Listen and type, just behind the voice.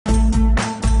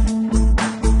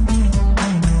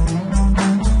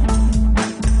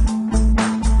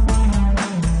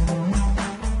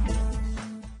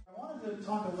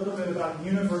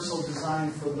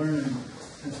Design for Learning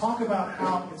and talk about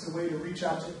how it's a way to reach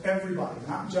out to everybody,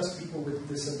 not just people with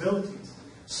disabilities.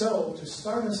 So, to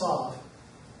start us off,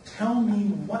 tell me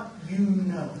what you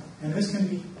know, and this can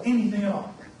be anything at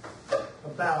all,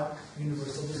 about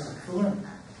Universal Design for Learning.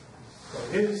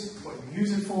 What it is, what you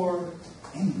use it for,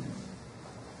 anything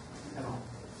at all.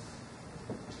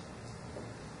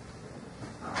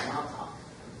 I'll talk.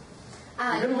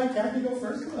 You're going to let Kathy go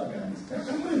first? Come on, guys.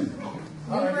 Come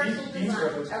on.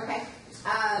 Universal Design. Okay.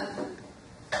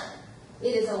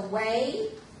 It is a way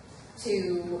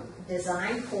to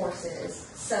design courses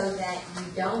so that you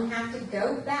don't have to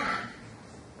go back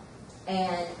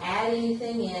and add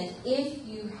anything in if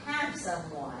you have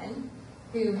someone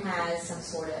who has some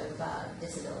sort of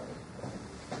disability.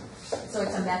 So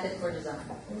it's a method for design.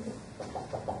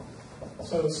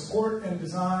 So support and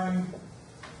design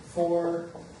for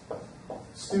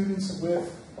students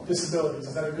with disabilities.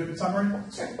 Is that a good summary?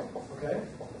 Sure. Okay.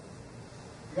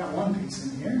 You got one piece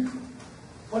in here.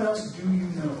 What else do you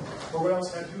know? Or what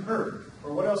else have you heard?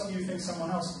 Or what else do you think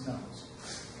someone else knows?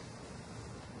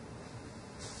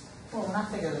 Well, when I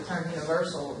think of the term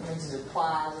universal, it means it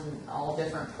applies in all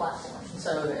different platforms, and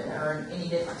so or in any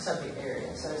different subject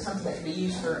area. So it's something that can be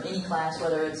used for any class,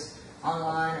 whether it's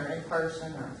online or in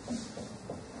person or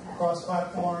cross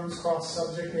platforms, cross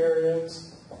subject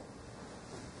areas.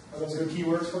 Are those good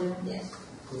keywords for you? Yes.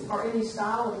 Cool. Or any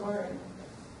style of learning,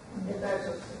 if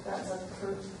that's a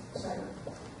true statement.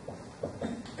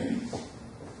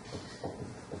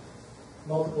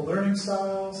 Multiple learning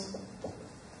styles.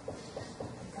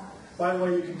 By the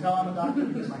way, you can tell I'm a doctor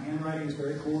because my handwriting is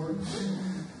very poor.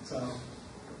 So,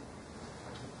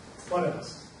 what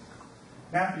else?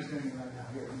 Matthew's doing it right now.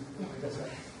 Here, that's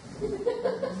right.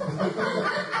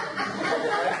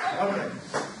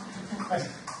 Okay.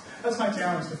 That's my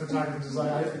challenge to photographers. Is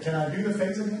can I do the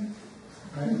face again?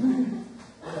 Right?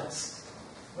 What else?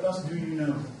 What else do you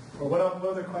know? Or what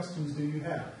other questions do you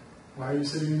have? Why are you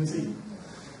sitting in the seat?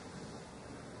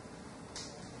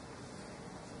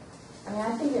 I mean,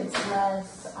 I think it's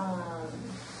less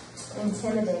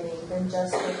intimidating than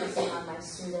just focusing on my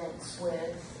students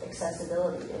with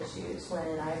accessibility issues.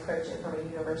 When I approach it from a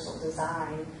universal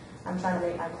design, I'm trying to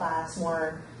make my class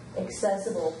more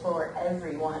accessible for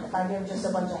everyone. If I give just a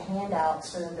bunch of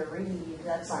handouts for them to read,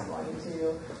 that's not going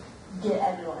to get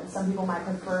everyone. Some people might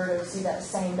prefer to see that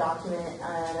same document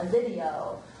on a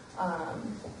video.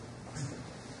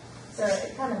 So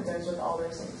it kind of goes with all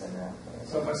those things that are out there.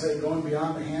 So if I say going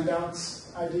beyond the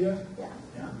handouts idea? Yeah.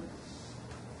 Yeah.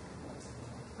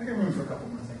 I got room for a couple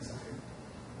more things up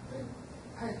here.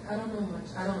 I don't know much.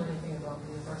 I don't know anything about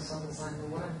universal design, but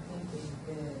what I'm thinking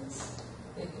is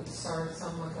it could serve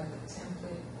somewhat like a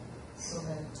template so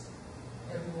that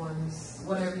everyone's,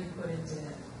 whatever you put into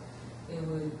it, it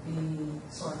would be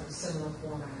sort of a similar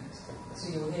format. So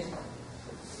you'll hit,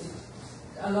 it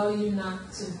allow you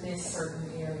not to miss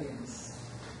certain areas.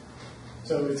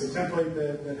 So it's a template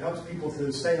that helps people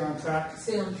to stay on track.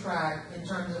 Stay on track in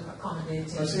terms of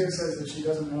accommodating. Marcia says that she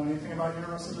doesn't know anything about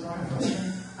universal design.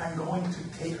 I'm going to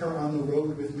take her on the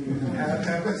road with me and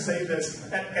have her say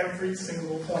this at every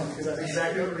single point, because that's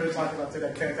exactly what we're going to talk about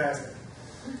today. Fantastic.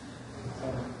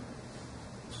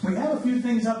 We have a few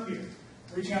things up here.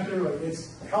 Reaching out to everybody.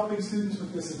 It's helping students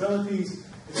with disabilities.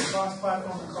 It's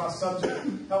cross-platform and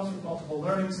cross-subject. Helps with multiple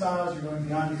learning styles. You're going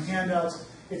beyond your handouts.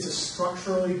 It's a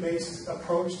structurally based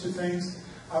approach to things.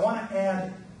 I want to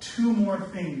add two more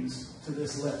things to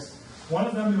this list. One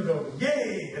of them you'll go,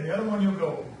 yay! And the other one you'll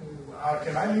go,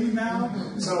 can I leave now?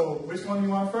 So which one you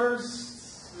want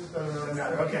first? Doesn't really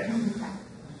matter. Okay.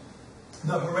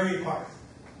 The hooray part.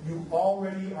 You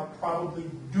already are probably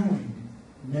doing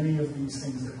many of these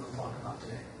things that we'll talk about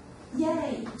today.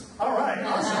 Yay! All right,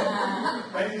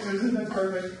 awesome. Thank you, Susan. That's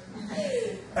perfect.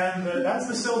 And that's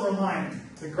the silver lining.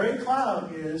 The gray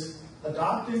cloud is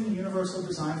adopting universal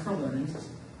design for learning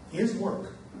is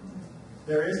work.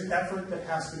 There is effort that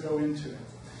has to go into it.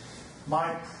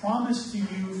 My promise to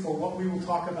you for what we will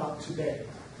talk about today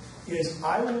is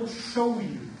I will show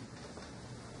you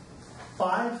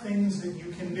 5 things that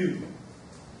you can do.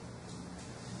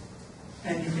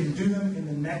 And you can do them in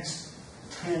the next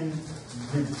 10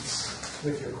 minutes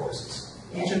with your courses.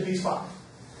 Each of these 5.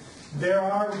 There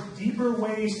are deeper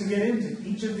ways to get into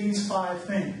each of these 5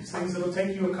 things. Things that will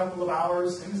take you a couple of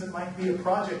hours, things that might be a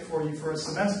project for you for a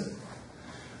semester.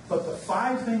 But the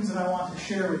 5 things that I want to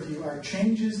share with you are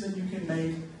changes that you can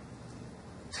make,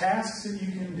 tasks that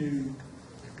you can do,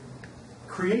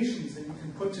 creations that you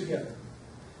can put together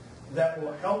that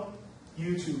will help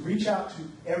you to reach out to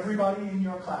everybody in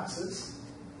your classes,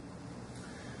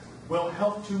 will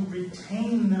help to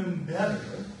retain them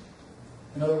better,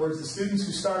 In other words, the students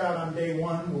who start out on day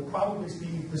one will probably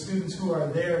be the students who are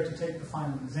there to take the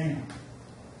final exam.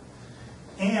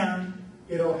 And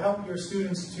it'll help your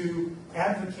students to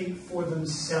advocate for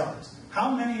themselves.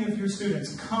 How many of your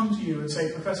students come to you and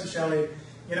say, Professor Shelley,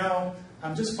 you know,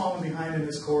 I'm just falling behind in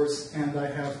this course, and I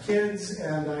have kids,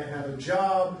 and I have a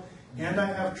job, and I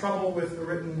have trouble with the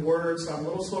written words, so I'm a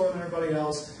little slower than everybody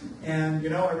else, and, you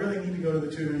know, I really need to go to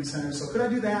the tutoring center, so could I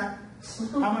do that?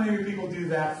 How many of you people do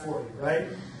that for you, right?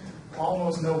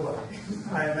 Almost nobody,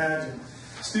 I imagine.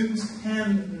 Students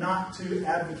tend not to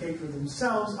advocate for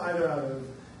themselves, either out of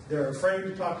they're afraid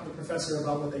to talk to the professor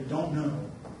about what they don't know,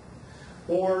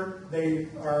 or they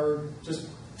are just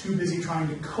too busy trying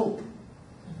to cope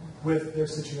with their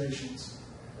situations.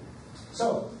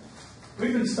 So,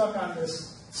 we've been stuck on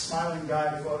this smiling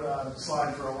guy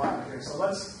slide for a while here, so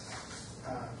let's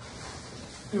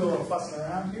do a little fussing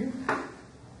around here.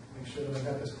 Make sure that I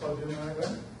got this plugged in the right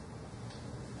way.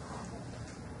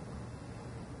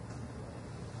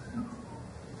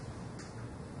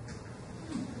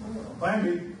 Plan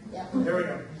B. Yep. Here we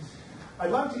go.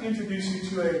 I'd like to introduce you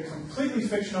to a completely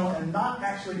fictional and not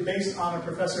actually based on a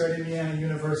professor at Indiana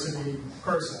University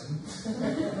person.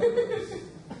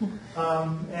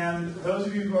 And those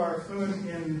of you who are fluent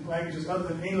in languages other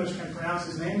than English can pronounce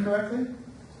his name correctly?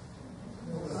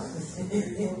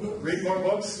 Read more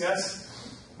books, yes.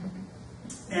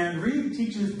 And Reed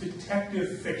teaches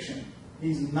detective fiction.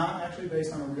 He's not actually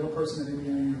based on a real person at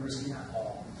Indiana University at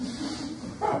all.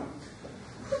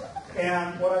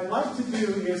 And what I'd like to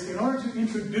do is, in order to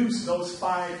introduce those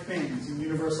 5 things in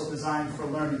Universal Design for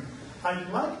Learning, I'd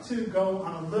like to go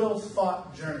on a little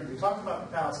thought journey. We talked about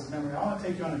the palace of memory. I want to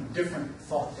take you on a different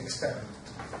thought experiment.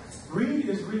 Reed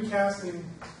is recasting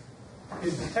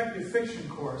his detective fiction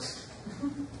course,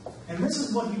 and this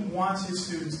is what he wants his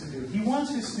students to do. He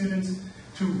wants his students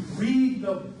to read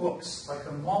the books like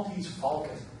The Maltese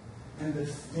Falcon and The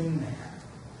Thin Man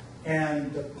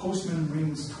and The Postman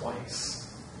Rings Twice.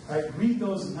 Right? Read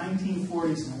those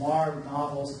 1940s noir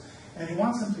novels, and he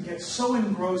wants them to get so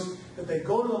engrossed that they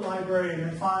go to the library and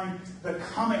they find the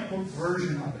comic book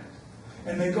version of it.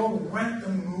 And they go rent the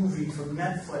movie from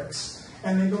Netflix,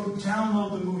 and they go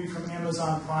download the movie from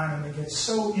Amazon Prime, and they get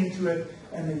so into it,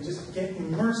 and they just get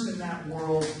immersed in that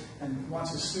world, and he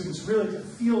wants his students really to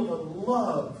feel the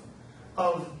love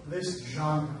of this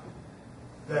genre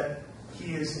that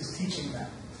he is teaching them.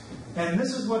 And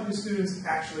this is what his students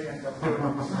actually end up doing.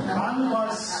 On the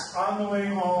bus, on the way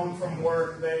home from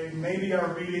work, they maybe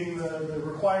are reading the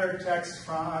required text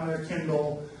on their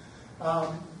Kindle.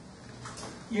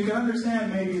 You can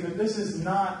understand maybe that this is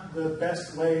not the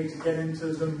best way to get into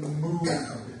the mood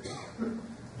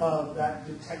of that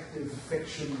detective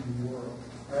fiction world,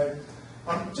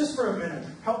 right? Just for a minute,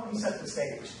 help me set the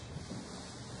stage.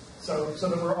 So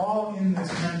that we're all in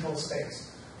this mental space.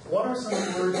 What are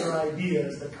some words or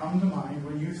ideas that come to mind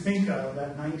when you think of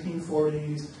that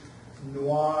 1940s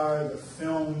noir, the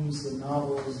films, the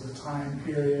novels, the time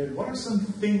period? What are some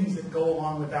things that go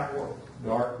along with that world?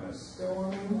 Darkness.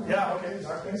 Yeah, okay,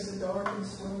 darkness. It's a dark and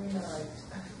stormy night.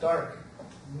 Dark.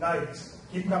 Night.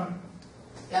 Keep coming.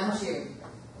 Gumshoe.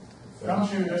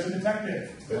 Gumshoe, there's a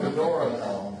detective.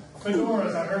 Fedoras.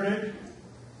 Fedoras, I heard it.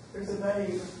 There's a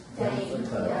babe.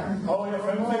 Yeah. Oh, yeah,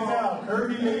 femme fatale.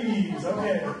 Curvy ladies.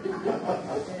 Okay.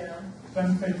 Yeah.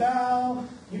 Femme fatale.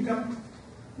 Keep coming.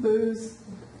 Booze.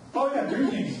 Oh, yeah,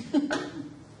 drinking. There's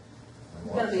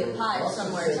got to be a pipe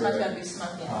somewhere. Somebody's got to be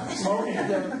smoking. Smoking.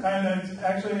 And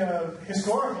actually,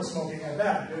 historical smoking at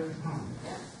that.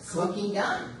 Smoking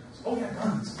gun. Oh, yeah,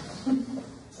 guns.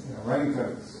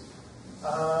 Raincoats.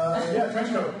 Yeah, trench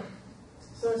coat.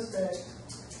 Suspect.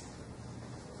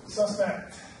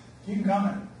 Suspect. Keep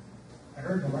coming. I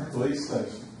heard the word. Police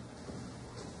station.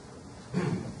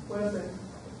 Weapon.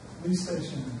 Police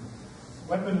station.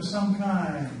 Weapon of some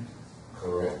kind.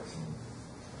 Correct.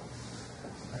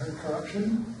 I heard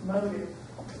corruption. Motive.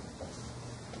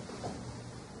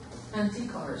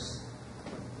 Antique cars.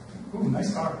 Ooh,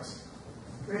 nice cars.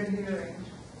 Red herring.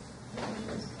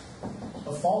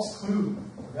 A false clue.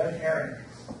 Red herring.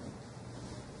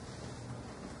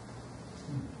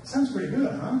 Sounds pretty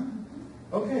good, huh?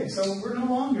 Okay, so we're no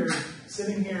longer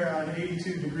sitting here on an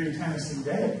 82-degree Tennessee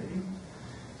day.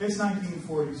 It's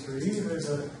 1943. There's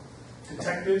a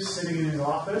detective sitting in his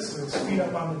office with his feet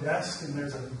up on the desk, and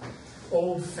there's an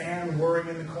old fan whirring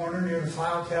in the corner near the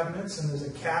file cabinets, and there's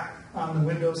a cat on the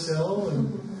windowsill,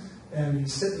 and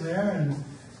he's sitting there, and,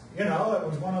 you know, it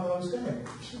was one of those days.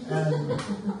 And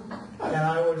And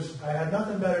I had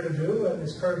nothing better to do, and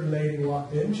this curvy lady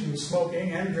walked in. She was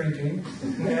smoking and drinking,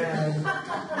 and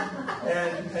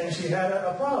she had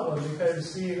a problem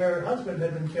because her husband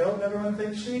had been killed, and everyone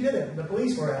thinks she did it. The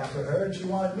police were after her, and she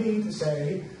wanted me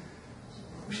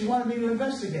to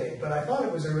investigate, but I thought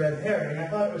it was a red herring. I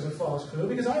thought it was a false clue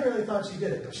because I really thought she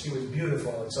did it, but she was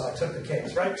beautiful, and so I took the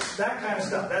case, right? That kind of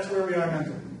stuff. That's where we are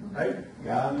mentally, right?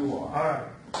 God, you are. All right.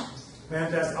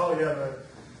 Fantastic. Oh, yeah,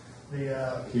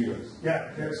 the Kilos.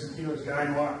 yeah, Harrison Keeler's Guy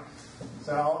Noir.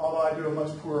 So, although I do a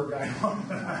much poorer Guy Noir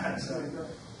than that.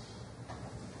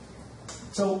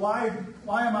 So why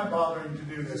am I bothering to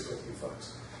do this with you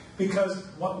folks? Because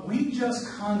what we just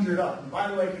conjured up, and by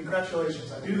the way,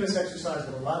 congratulations, I do this exercise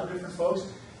with a lot of different folks.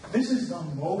 This is the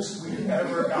most we've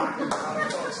ever gotten out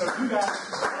of folks. So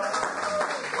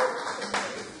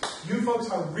you folks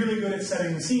are really good at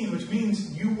setting the scene, which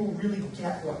means you will really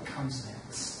get what comes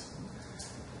next.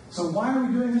 So why are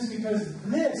we doing this? Because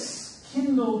this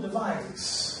Kindle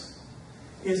device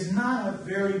is not a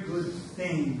very good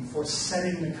thing for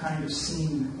setting the kind of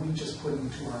scene that we just put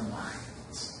into our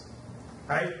minds.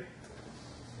 Right?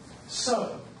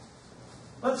 So,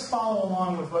 let's follow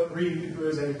along with what Reed, who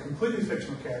is a completely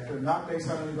fictional character, not based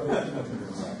on anybody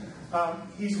else.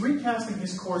 He's recasting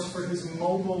his course for his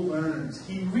mobile learners.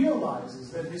 He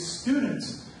realizes that his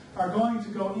students are going to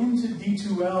go into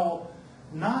D2L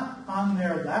not on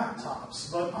their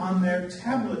laptops, but on their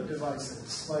tablet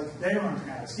devices, like Dalen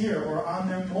has here, or on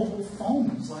their mobile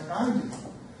phones, like I do.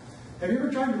 Have you ever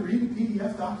tried to read a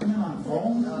PDF document on a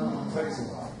phone? It takes a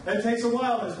while. It takes a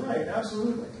while, that's right,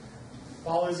 absolutely.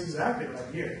 Paul is exactly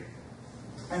right here.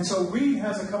 And so Reed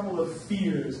has a couple of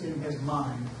fears in his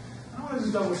mind. I want to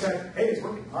just double check. Hey, it's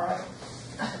working. All right.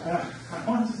 I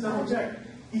want to just double check.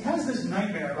 He has this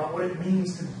nightmare about what it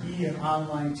means to be an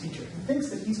online teacher. He thinks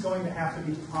that he's going to have to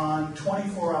be on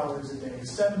 24 hours a day,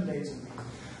 7 days a week.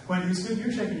 When you said,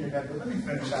 you're shaking your head, but let me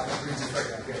finish out what Reed's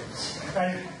afraid of here.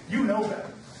 And you know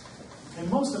better. And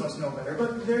most of us know better,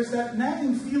 but there's that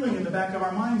nagging feeling in the back of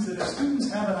our minds that if students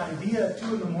have an idea at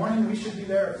 2 in the morning, we should be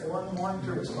there at 4 in the morning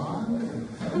to respond.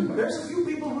 There's a few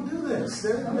people who do this.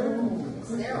 There's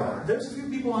a few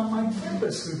people on my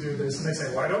campus who do this, and they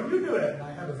say, why don't you do it? And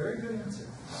I have a very good answer.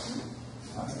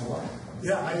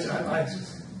 Yeah,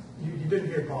 you didn't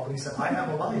hear Paul, but he said, I have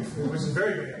a life, which is a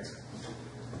very good answer.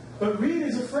 But Reed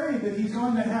is afraid that he's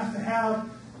going to have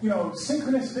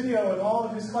synchronous video in all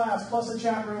of his class, plus a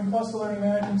chat room, plus the learning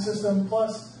management system,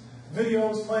 plus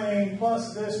videos playing,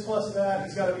 plus this, plus that.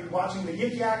 He's got to be watching the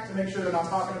Yik Yak to make sure they're not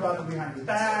talking about him behind his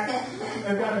back.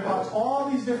 They've got to watch all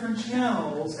these different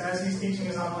channels as he's teaching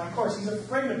his online course. He's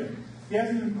afraid of it. He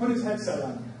hasn't even put his headset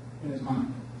on in his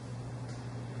mind.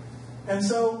 And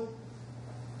so,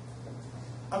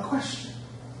 a question.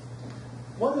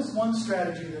 What is one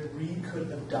strategy that Reed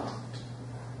could adopt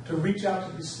to reach out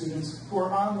to his students who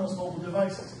are on those mobile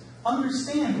devices,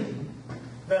 understanding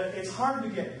that it's hard to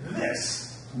get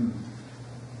this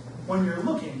when you're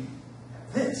looking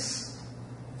at this?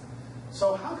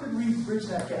 So how could we bridge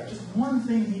that gap? Just one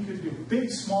thing he could do,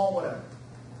 big, small, whatever.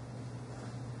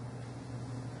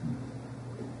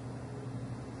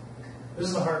 This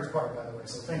is the hardest part, by the way,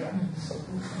 so think on it.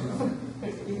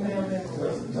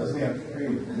 Doesn't he have to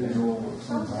create a visual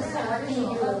sometimes? Why didn't you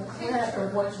do a clip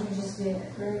of what you just did?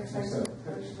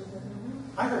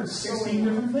 I heard 16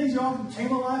 different things. Y'all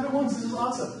came alive at once. This is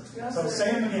awesome. So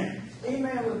say them again.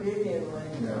 Email a video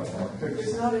link.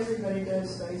 Because not everybody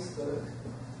does Facebook.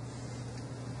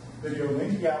 Video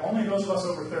link? Yeah, only those of us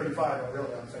over 35 are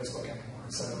really on Facebook anymore.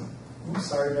 So, oops,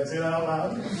 sorry, did I say that out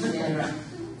loud? Yeah.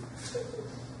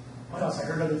 What else? I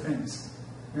heard other things.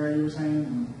 Mary, you were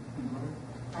saying?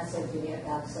 I said video,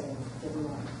 I'll say video.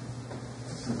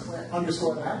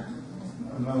 Underscore that.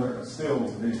 Another still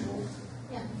visual.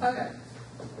 Yeah. Okay.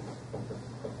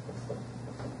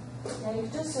 Yeah, you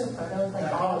just send photos like I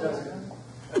apologize.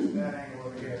 That angle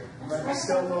over here. Right,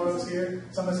 still photos here.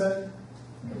 Someone said?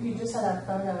 If you just had a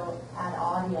photo, add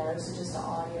audio, so just an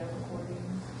audio recording.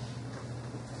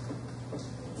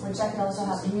 Which I could also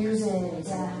have music.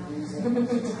 Yeah.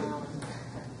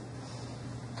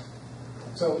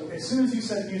 So as soon as you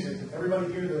said music, did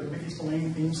everybody hear the Mickey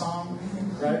Spillane theme song?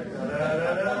 Right? Right?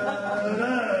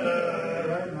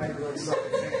 And I really suck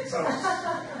at singing. So,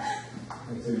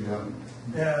 Too young.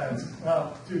 yeah,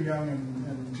 well, too young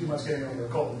and too much getting over a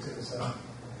cold too. So,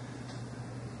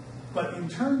 but in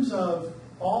terms of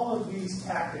all of these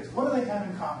tactics, what do they have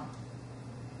in common?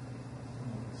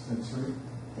 Sensory.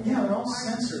 Yeah, they're all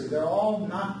sensory. They're all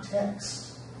not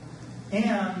text.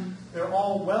 And they're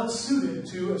all well suited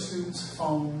to a student's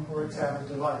phone or a tablet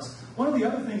device. One of the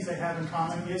other things they have in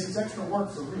common is it's extra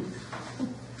work for Reed.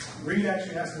 Reed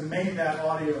actually has to make that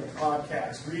audio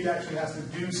podcast. Reed actually has to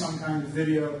do some kind of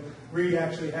video. Reed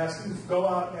actually has to go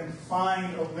out and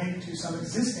find a link to some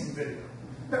existing video.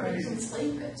 But we can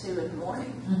sleep at 2 in the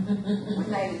morning.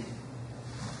 Maybe.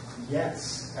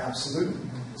 Yes, absolutely.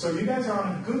 So you guys are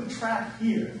on a good track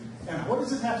here. And what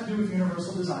does it have to do with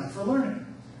universal design for learning?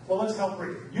 Well, let's help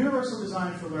Reed. Universal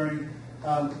design for learning.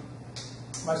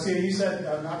 Marcia, you said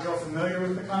not real familiar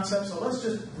with the concept, so let's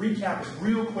just recap it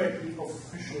real quick, the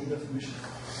official definition.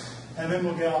 And then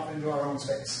we'll get off into our own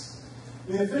space.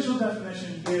 The official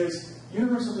definition is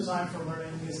universal design for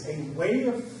learning is a way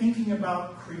of thinking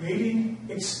about creating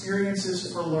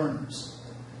experiences for learners,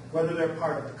 whether they're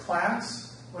part of the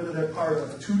class, whether they're part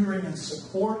of tutoring and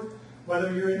support,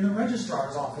 whether you're in the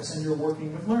registrar's office and you're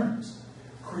working with learners.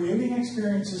 Creating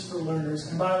experiences for learners,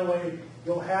 and by the way,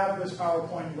 you'll have this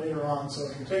PowerPoint later on, so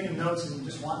if you're taking notes and you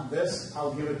just want this,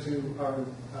 I'll give it to our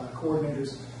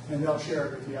coordinators, and they'll share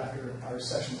it with you after our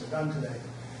sessions are done today.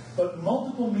 But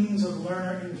multiple means of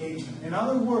learner engagement. In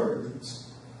other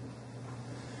words,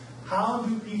 how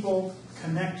do people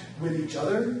connect with each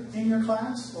other in your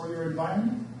class or your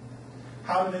environment?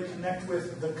 How do they connect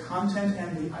with the content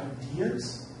and the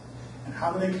ideas? And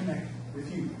how do they connect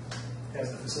with you as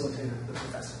the facilitator, the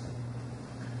professor?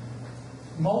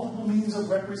 Multiple means of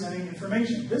representing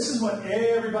information. This is what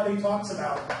everybody talks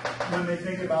about when they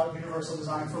think about universal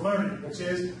design for learning, which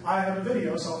is, I have a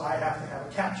video, so I have to have a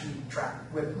caption track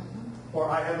with it. Or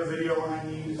I have a video and I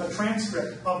need a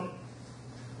transcript of it.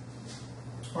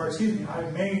 Or, excuse me,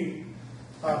 I've made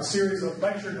a series of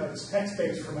lecture notes,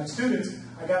 text-based for my students.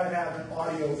 I got to have an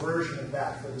audio version of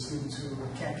that for the students who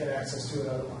can't get access to it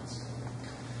otherwise.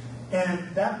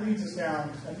 And that leads us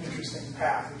down an interesting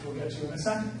path, which we'll get to in a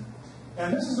second.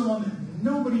 And this is the one that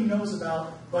nobody knows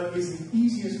about, but is the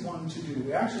easiest one to do.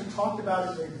 We actually talked about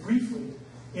it very briefly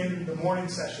in the morning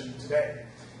session today.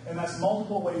 And that's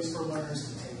multiple ways for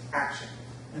learners to take action.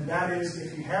 And that is,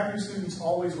 if you have your students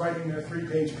always writing their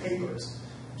 3-page papers,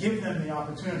 give them the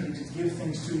opportunity to give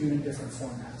things to you in different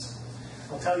formats.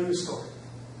 I'll tell you a story.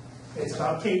 It's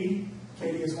about Katie.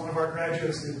 Katie is one of our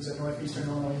graduate students at Northeastern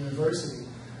Illinois University,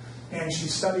 and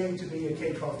she's studying to be a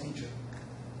K-12 teacher.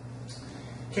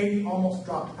 Katie almost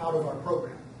dropped out of our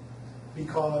program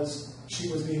because she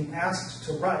was being asked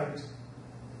to write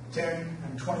 10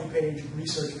 and 20-page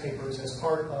research papers as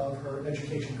part of her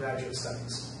education graduate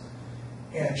studies.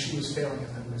 And she was failing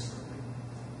at them miserably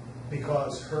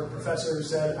because her professor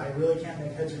said, I really can't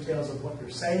make heads or tails of what you're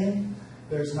saying.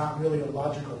 There's not really a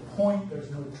logical point.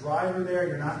 There's no driver there.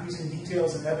 You're not using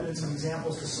details and evidence and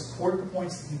examples to support the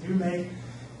points that you do make.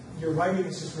 Your writing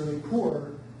is just really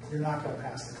poor. You're not going to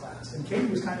pass the class. And Katie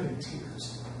was kind of in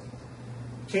tears.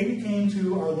 Katie came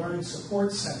to our Learning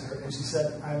Support Center and she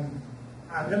said, I'm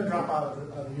going to drop out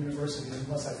of the university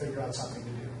unless I figure out something to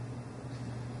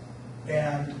do.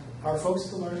 And our folks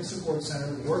at the Learning Support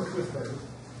Center worked with her,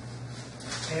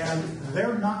 and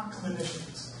they're not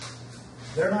clinicians.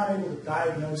 They're not able to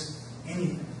diagnose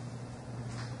anything.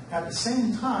 At the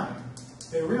same time,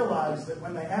 they realized that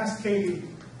when they asked Katie,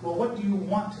 well, what do you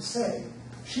want to say?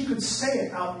 She could say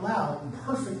it out loud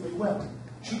perfectly well.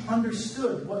 She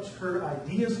understood what her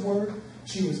ideas were.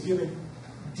 She was giving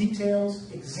details,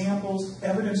 examples,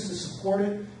 evidence to support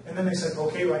it, and then they said,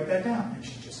 okay, write that down. And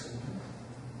she just couldn't do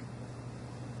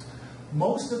it.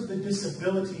 Most of the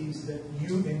disabilities that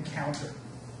you encounter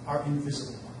are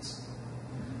invisible ones.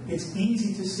 It's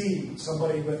easy to see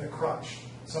somebody with a crutch,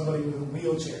 somebody with a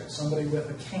wheelchair, somebody with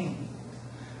a cane,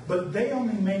 but they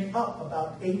only make up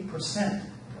about 8%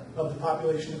 of the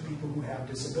population of people who have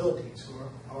disabilities, who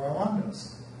are around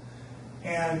us.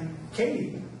 And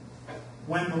Katie,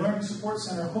 when the Learning Support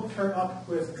Center hooked her up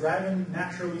with Dragon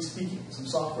Naturally Speaking, some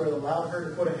software that allowed her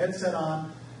to put a headset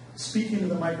on, speak into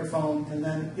the microphone, and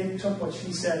then it took what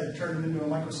she said and turned it into a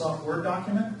Microsoft Word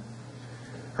document.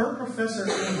 Her professor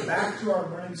came back to our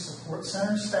Learning Support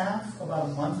Center staff about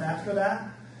a month after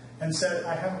that and said,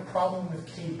 I have a problem with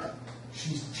Katie.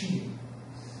 She's cheating.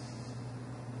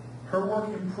 Her work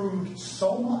improved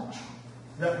so much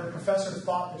that her professor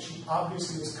thought that she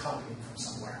obviously was copying from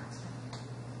somewhere else.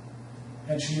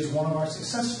 And she is one of our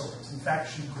success stories. In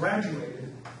fact, she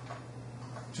graduated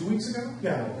 2 weeks ago?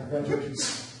 Yeah, her graduation.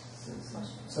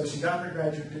 So she got her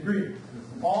graduate degree.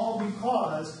 All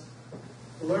because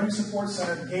the Learning Support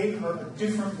Center gave her a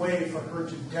different way for her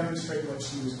to demonstrate what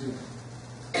she was doing.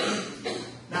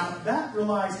 Now, that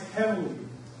relies heavily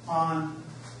on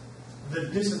the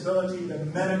disability, the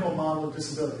medical model of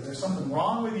disability. There's something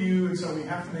wrong with you, and so we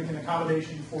have to make an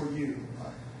accommodation for you.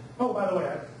 Oh, by the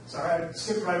way, I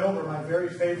skipped right over my very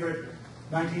favorite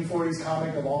 1940s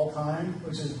comic of all time,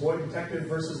 which is Boy Detective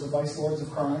versus the Vice Lords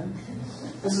of Crime.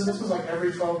 This was like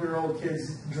every 12-year-old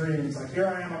kid's dream. It's like, here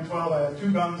I am, I'm 12, I have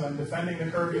 2 guns, I'm defending the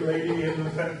curvy lady in the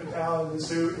femme fatale of the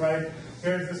suit, right?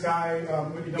 Here's this guy,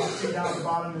 what you don't see down at the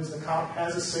bottom is the cop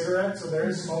has a cigarette, so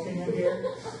there's smoking in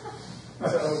here.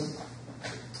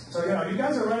 So you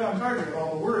guys are right on target with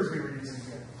all the words we were using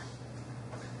here.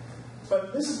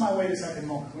 But this is my way to second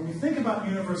moment. When we think about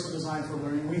universal design for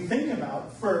learning, we think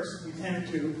about, first, we tend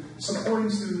to supporting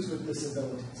students with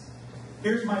disabilities.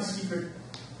 Here's my secret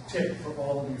tip for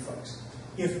all of you folks.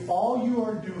 If all you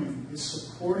are doing is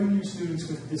supporting your students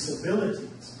with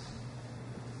disabilities,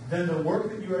 then the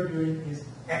work that you are doing is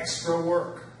extra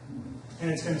work. And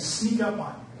it's going to sneak up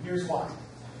on you. Here's why.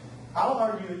 I'll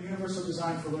argue that universal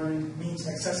design for learning means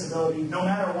accessibility no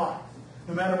matter what.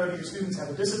 No matter whether your students have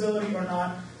a disability or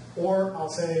not, or I'll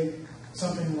say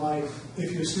something like,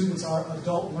 if your students are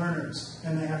adult learners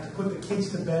and they have to put the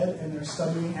kids to bed and they're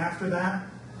studying after that,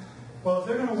 well, if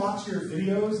they're going to watch your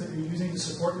videos that you're using to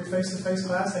support your face-to-face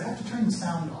class, they have to turn the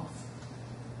sound off.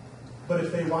 But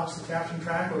if they watch the caption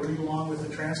track or read along with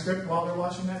the transcript while they're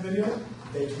watching that video,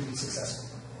 they can be successful.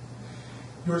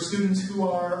 Your students who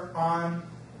are on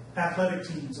athletic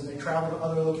teams and they travel to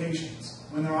other locations,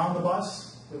 when they're on the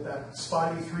bus with that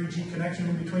spotty 3G connection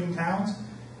in between towns,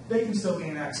 they can still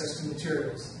gain access to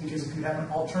materials, because if you have an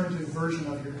alternative version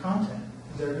of your content,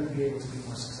 they're going to be able to be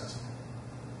more successful.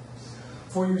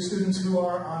 For your students who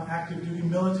are on active duty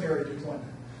military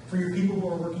deployment, for your people who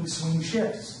are working swing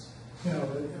shifts,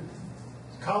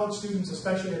 college students,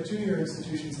 especially at 2-year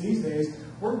institutions these days,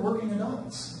 we're working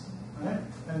adults, right?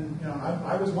 And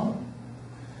I was one of them.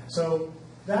 So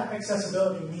that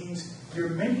accessibility means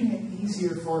you're making it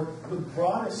easier for the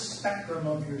broadest spectrum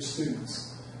of your students.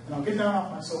 And I'll get down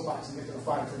off my soapbox and get to the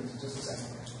 5 things in just a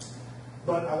second.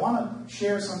 But I want to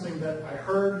share something that I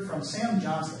heard from Sam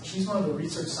Johnson. She's one of the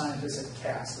research scientists at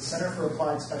CAS, the Center for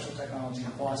Applied Special Technology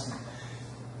in Boston.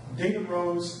 David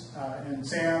Rose and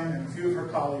Sam and a few of her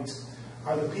colleagues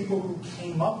are the people who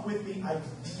came up with the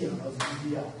idea of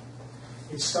UDL.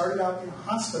 It started out in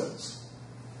hospitals,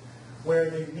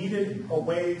 where they needed a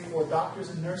way for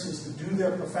doctors and nurses to do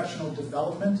their professional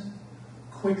development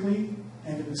quickly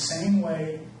and in the same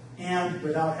way, and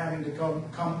without having to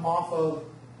come off of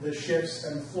the shifts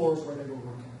and floors where they were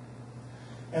working.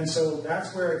 And so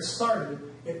that's where it started.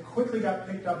 It quickly got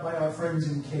picked up by our friends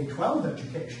in K-12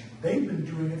 education. They've been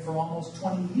doing it for almost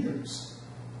 20 years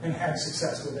and had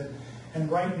success with it.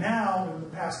 And right now, in the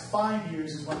past 5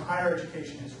 years, is when higher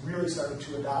education has really started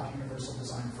to adopt universal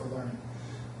design for learning.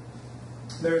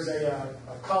 There's a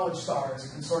College Star,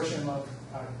 it's a consortium of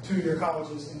 2-year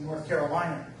colleges in North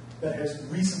Carolina that has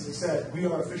recently said, we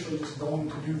are officially just going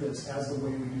to do this as the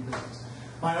way we do business.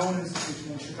 My own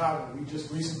institution in Chicago, we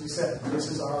just recently said, this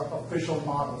is our official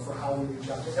model for how we reach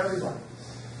out to everybody.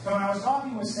 And when I was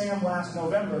talking with Sam last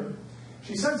November,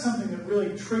 she said something that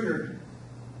really triggered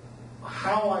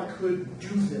how I could do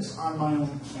this on my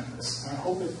own campus. And I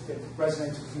hope it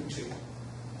resonates with you too.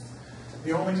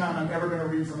 The only time I'm ever going to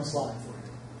read from a slide for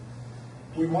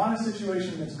you. We want a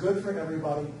situation that's good for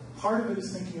everybody. Part of it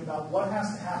is thinking about what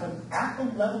has to happen at the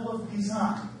level of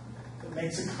design that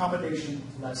makes accommodation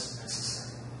less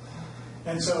necessary.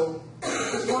 And so,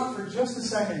 let's talk for just a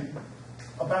second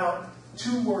about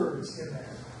 2 words in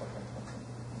there.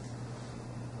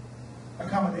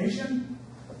 Accommodation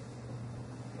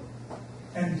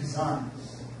and design.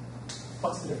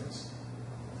 What's the difference?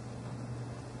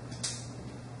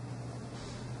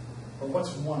 Or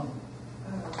what's one of them?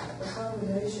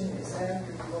 Accommodation is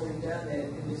after you've already done it,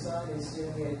 and design is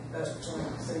doing it up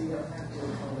front, so you don't have to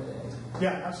accommodate.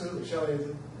 Yeah, absolutely, Shelley.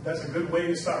 That's a good way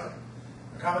to start.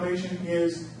 Accommodation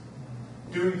is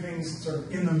doing things sort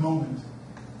of in the moment.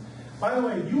 By the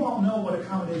way, you all know what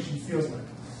accommodation feels like.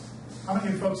 How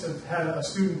many folks have had a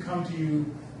student come to you,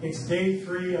 it's day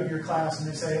 3 of your class, and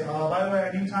they say, by the way,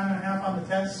 I need time and a half on the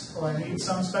test, or I need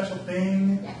some special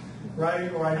thing, right?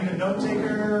 Or I need a note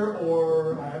taker,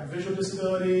 or I have visual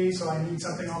disability, so I need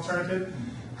something alternative.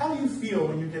 How do you feel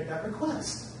when you get that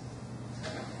request?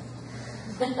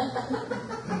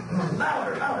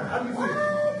 Louder, how do you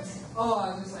feel? Oh,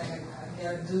 I was just like, I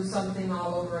gotta do something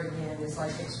all over again. It's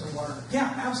like extra work.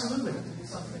 Yeah, absolutely. To do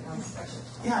something else special.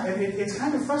 Yeah, it's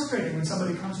kind of frustrating when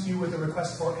somebody comes to you with a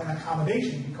request for an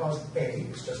accommodation because A,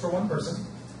 it's just for one person,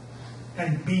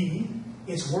 and B,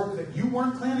 it's work that you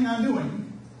weren't planning on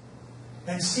doing,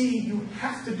 and C, you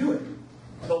have to do it.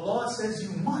 The law says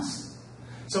you must.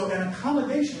 So an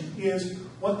accommodation is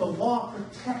what the law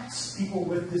protects people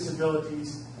with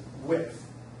disabilities with.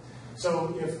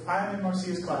 So if I'm in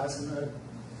Marcia's class, and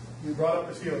you brought up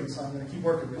the feeling, so I'm going to keep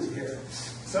working with you here.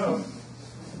 So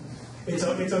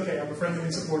It's okay, I'm a friendly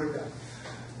and supportive guy.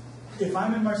 If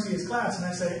I'm in Marcia's class and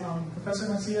I say, Professor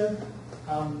Marcia,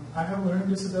 I have a learning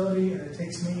disability and it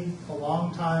takes me a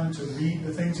long time to read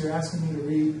the things you're asking me to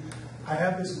read. I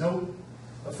have this note,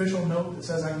 official note that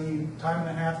says I need time and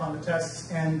a half on the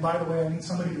tests, and by the way, I need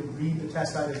somebody to read the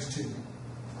test items to me.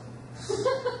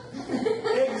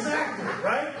 Exactly,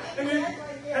 right?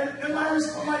 And my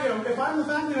if I'm the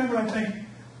faculty member, I think,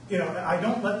 I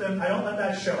don't let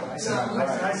that show. I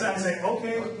say,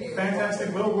 okay,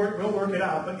 fantastic, we'll work it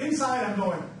out. But inside, I'm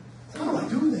going, how do I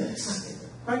do this?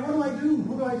 Right? What do I do?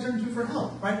 Who do I turn to for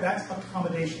help? Right? That's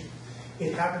accommodation.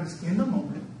 It happens in the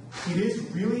moment. It is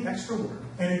really extra work,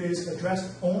 and it is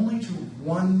addressed only to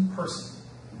one person.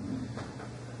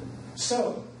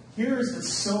 So, here is the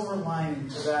silver lining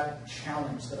to that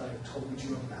challenge that I told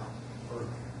you about earlier.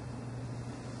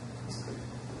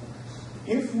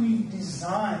 If we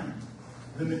design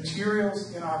the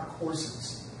materials in our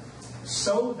courses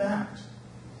so that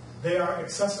they are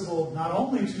accessible not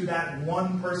only to that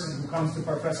one person who comes to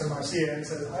Professor Marcia and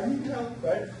says, I need help,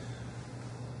 right?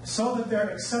 So that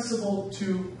they're accessible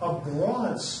to a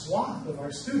broad swath of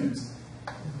our students,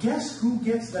 guess who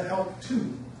gets the help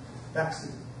too? That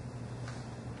student.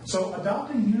 So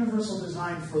adopting universal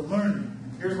design for learning,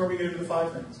 here's where we get into the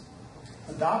 5 things.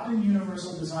 Adopting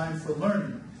universal design for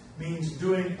learning means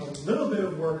doing a little bit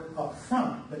of work up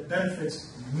front that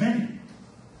benefits many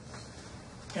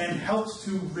and helps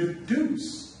to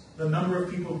reduce the number of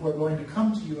people who are going to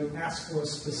come to you and ask for a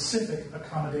specific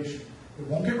accommodation. It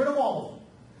won't get rid of all of them.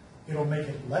 It'll make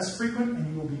it less frequent,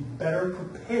 and you will be better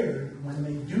prepared when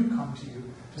they do come to you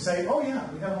to say, oh yeah,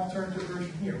 we have an alternative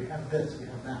version here, we have this, we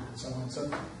have that, and so on and so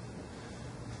forth.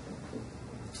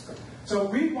 So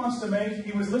Reed wants to make,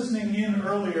 he was listening in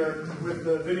earlier with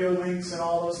the video links and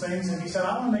all those things, and he said,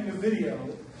 I want to make a video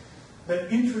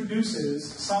that introduces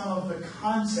some of the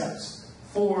concepts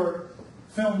for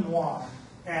film noir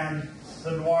and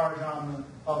the noir genre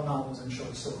of novels and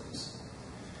short stories.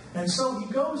 And so he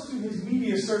goes to his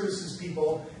media services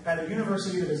people at a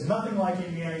university that is nothing like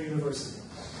Indiana University.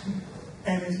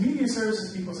 And his media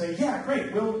services people say, yeah,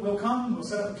 great, we'll come, we'll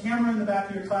set up a camera in the back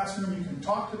of your classroom, you can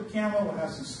talk to the camera, we'll have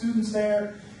some students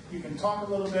there, you can talk a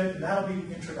little bit, and that'll be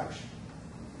the introduction.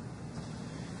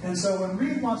 And so when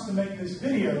Reed wants to make this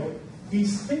video,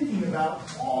 he's thinking about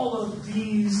all of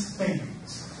these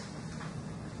things.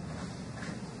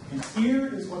 And here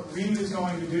is what Reed is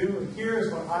going to do, and here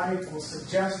is what I will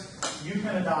suggest you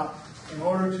can adopt in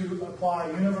order to apply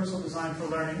universal design for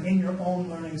learning in your own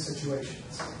learning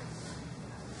situations.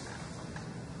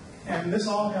 And this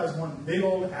all has one big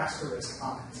old asterisk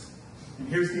on it. And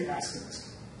here's the asterisk.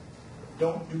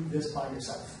 Don't do this by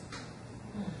yourself.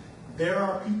 There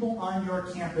are people on your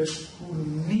campus who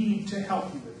need to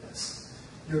help you with this.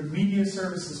 Your media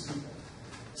services people,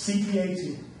 CPA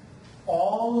team,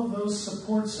 all of those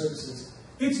support services.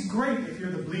 It's great if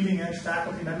you're the bleeding edge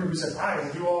faculty member who says, I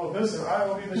will do all of this and I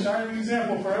will be the shining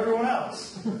example for everyone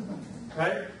else.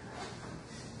 Right?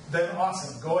 Then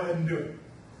awesome. Go ahead and do it.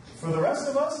 For the rest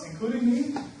of us, including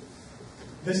me,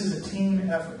 this is a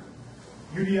team effort.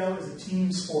 UDL is a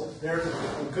team sport. There's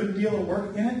a good deal of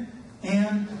work in it,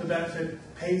 and the benefit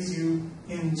pays you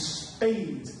in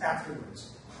spades afterwards.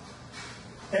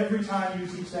 Every time you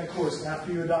teach that course,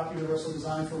 after you adopt universal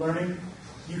design for learning,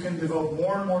 you can devote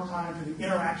more and more time to the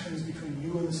interactions between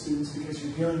you and the students because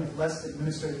you're dealing with less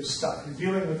administrative stuff.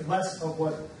 You're dealing with less of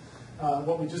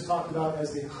what we just talked about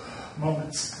as the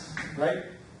moments, right?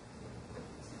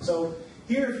 So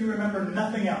here, if you remember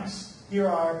nothing else, here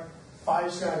are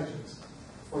 5 strategies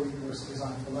for universal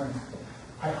design for learning.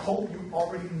 I hope you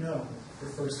already know the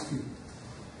first few.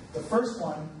 The first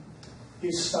one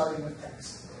is starting with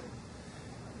text.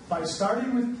 By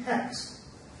starting with text,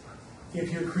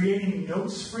 if you're creating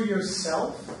notes for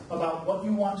yourself about what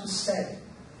you want to say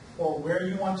or where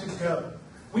you want to go,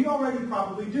 we already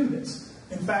probably do this.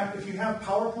 In fact, if you have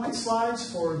PowerPoint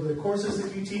slides for the courses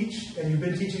that you teach, and you've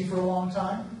been teaching for a long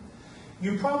time,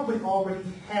 you probably already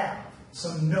have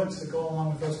some notes that go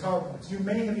along with those PowerPoints. You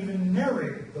may have even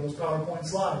narrated those PowerPoint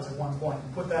slides at one point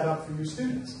and put that up for your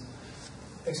students.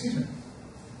 Excuse me.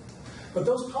 But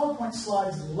those PowerPoint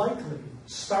slides likely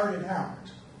started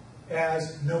out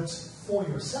as notes for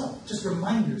yourself, just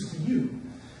reminders to you.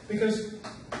 Because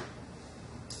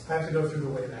I have to go through the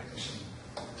Wayback Machine.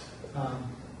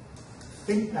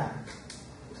 Think back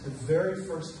to the very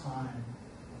first time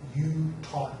you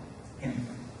taught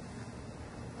anything.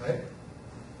 Right?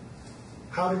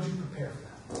 How did you prepare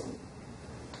for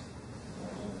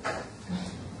that?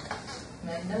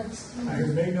 Made notes. I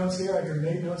heard made notes here, I heard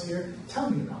made notes here. Tell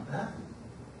me about that.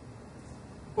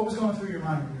 What was going through your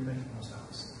mind when you were making those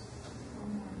notes?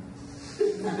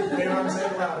 Maybe I'm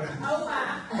saying it louder. Oh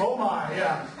my. Oh my,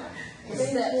 yeah.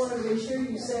 They just want to be sure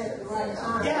you say it at the right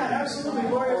time. Yeah, absolutely,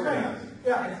 Gloria's right.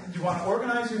 Yeah, you want to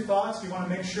organize your thoughts. You want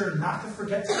to make sure not to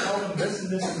forget to tell them this and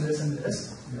this and this and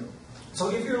this. So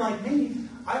if you're like me,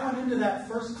 I went into that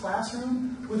first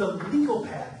classroom with a legal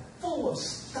pad full of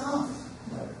stuff.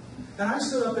 And I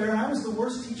stood up there and I was the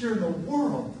worst teacher in the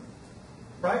world.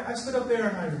 Right? I stood up there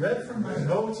and I read from my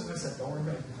notes and I said, don't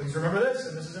remember, please remember this,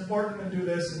 and this is important, and do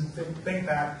this, and think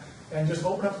that, and just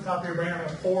open up the top of your brain, I'm going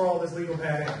to pour all this legal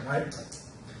pad in, right?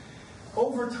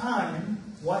 Over time,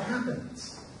 what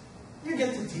happens? You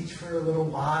get to teach for a little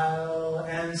while,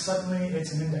 and suddenly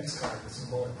it's an index card with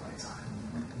some bullet points on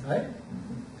it, right?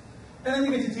 And then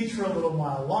you get to teach for a little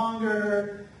while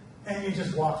longer, and you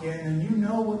just walk in and you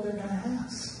know what they're going to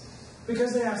ask.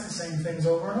 Because they ask the same things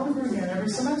over and over again every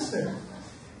semester.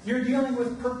 You're dealing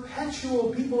with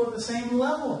perpetual people at the same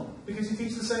level because you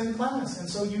teach the same class. And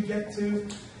so you get to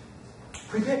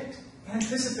predict,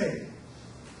 anticipate.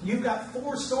 You've got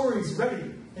 4 stories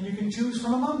ready, and you can choose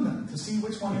from among them to see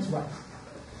which one is right.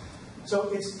 So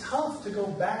it's tough to go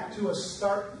back to a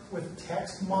start with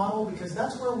text model because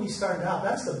that's where we started out.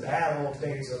 That's the bad old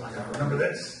days of, I gotta remember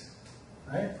this,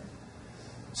 right?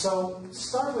 So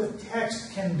start with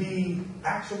text can be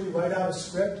actually write out a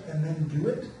script and then do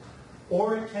it.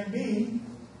 Or it can be,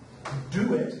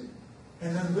 do it,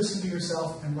 and then listen to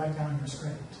yourself and write down your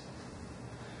script.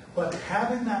 But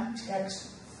having that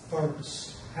text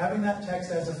first, having that text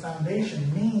as a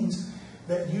foundation means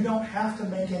that you don't have to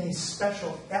make any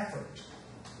special effort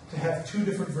to have 2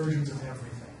 different versions of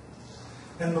everything.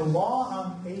 And the law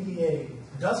on ADA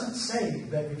doesn't say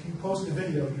that if you post a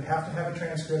video, you have to have a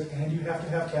transcript, and you have to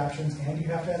have captions, and you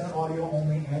have to have an audio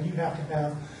only, and you have to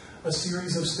have a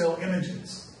series of still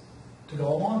images to go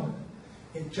along with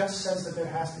it. It just says that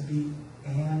there has to be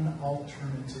an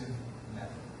alternative method.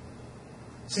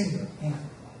 Singular, and.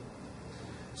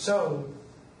 So,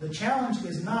 the challenge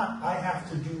is not I have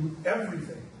to do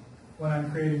everything when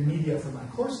I'm creating media for my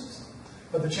courses.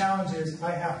 But the challenge is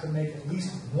I have to make at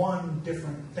least one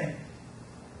different thing.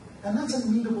 And that's a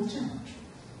meetable challenge.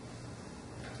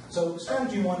 So,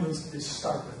 strategy 1 is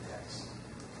start with text.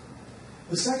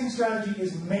 The second strategy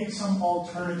is make some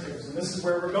alternatives, and this is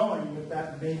where we're going with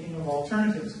that making of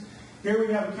alternatives. Here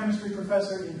we have a chemistry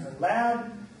professor in her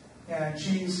lab, and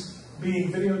she's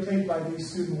being videotaped by these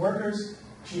student workers.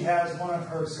 She has one of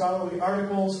her scholarly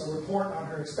articles, a report on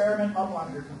her experiment, up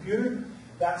on her computer.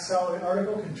 That scholarly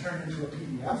article can turn into a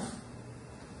PDF.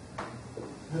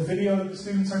 The video that the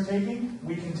students are taking,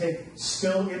 we can take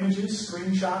still images,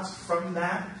 screenshots from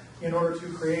that in order to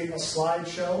create a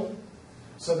slideshow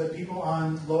so that people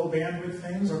on low bandwidth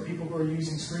things or people who are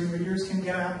using screen readers can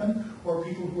get at them, or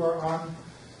people who are on,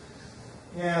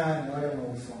 I have an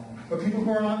old phone, but people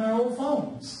who are on their old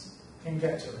phones can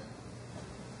get to it.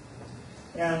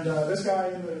 And this guy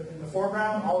in the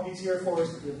foreground, all he's here for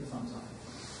is to give the thumbs up.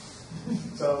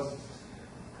 So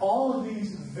all of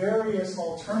these various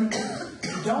alternatives,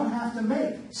 you don't have to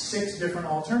make 6 different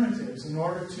alternatives in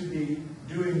order to be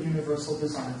doing universal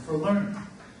design for learning.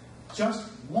 Just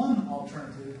one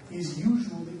alternative is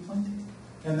usually plenty,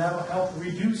 and that'll help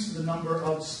reduce the number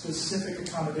of specific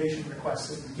accommodation requests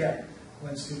that you get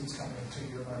when students come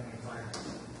into your learning environment.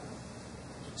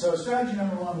 So strategy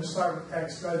number 1 is start with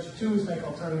text. Strategy 2 is make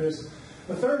alternatives.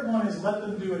 The third one is let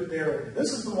them do it their way.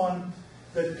 This is the one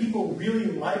that people really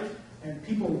like and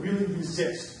people really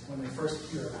resist when they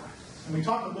first hear about it. And we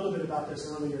talked a little bit about this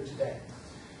earlier today.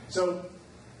 So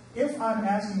if I'm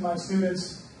asking my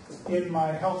students in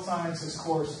my health sciences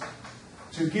course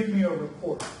to give me a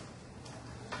report,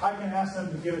 I can ask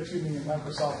them to give it to me in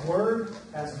Microsoft Word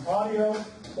as an audio,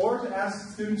 or to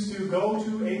ask students to go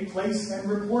to a place and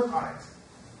report on it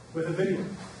with a video.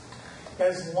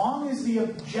 As long as the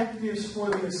objectives for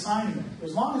the assignment,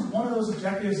 as long as one of those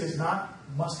objectives is not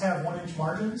must have 1-inch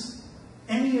margins,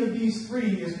 any of these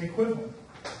 3 is an equivalent.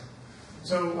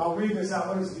 So I'll read this out.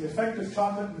 What is the effect of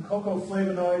chocolate and cocoa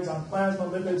flavonoids on plasma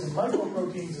lipids and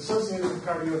lipoproteins associated with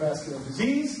cardiovascular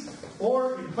disease?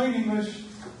 Or, in plain English,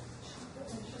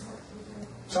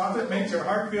 chocolate makes your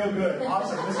heart feel good.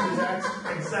 Awesome. This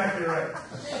is exactly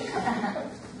right.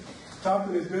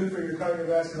 Chocolate is good for your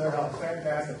cardiovascular health.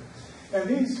 Fantastic. And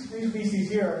these species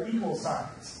here are equal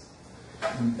signs.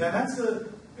 And that's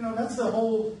the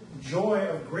whole joy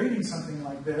of grading something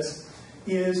like this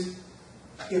is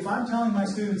if I'm telling my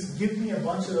students, give me a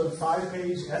bunch of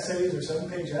 5-page essays or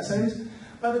 7-page essays,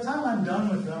 by the time I'm done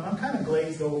with them, I'm kind of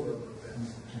glazed over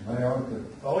a little bit.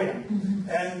 Oh yeah.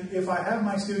 And if I have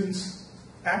my students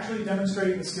actually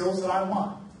demonstrating the skills that I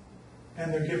want,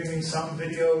 and they're giving me some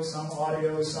video, some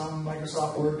audio, some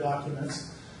Microsoft Word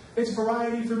documents, It's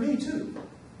variety for me too.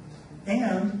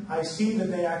 And I see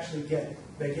that they actually get it.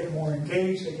 They get more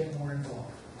engaged, they get more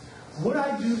involved. Would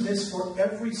I do this for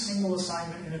every single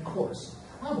assignment in a course?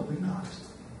 Probably not.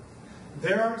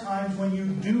 There are times when you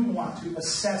do want to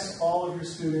assess all of your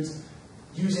students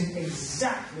using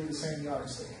exactly the same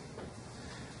yardstick.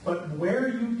 But where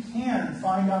you can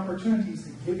find opportunities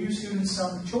to give your students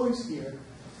some choice here,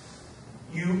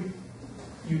 you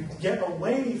get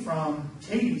away from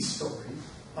Katie's story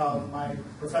of my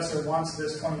professor wants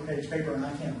this 20-page paper and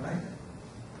I can't write it.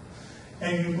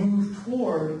 And you move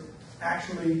toward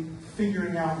actually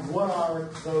figuring out what are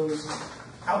those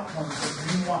outcomes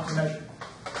that you want to measure.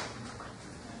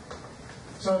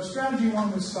 So strategy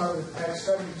 1 would start with text.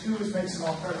 Strategy 2 is make some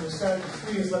alternatives. Strategy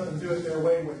 3 is let them do it their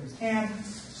way when you can.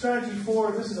 Strategy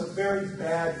 4, this is a very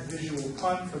bad visual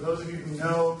pun. For those of you who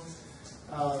know,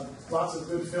 lots of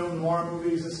good film noir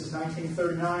movies. This is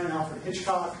 1939, Alfred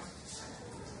Hitchcock.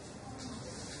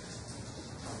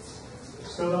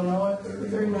 Still don't know it?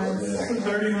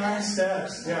 39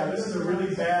 Steps. Yeah, this is a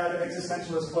really bad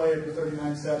existentialist play of the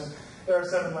 39 Steps. There are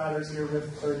 7 ladders here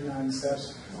with 39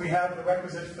 steps. We have the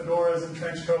requisite fedoras and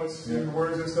trench coats. The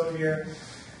words are still here.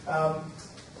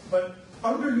 But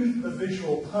underneath the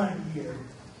visual pun here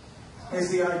is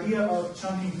the idea of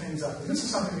chunking things up. And this is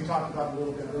something we talked about a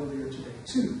little bit earlier today,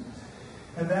 too.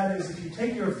 And that is if you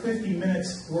take your 50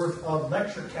 minutes worth of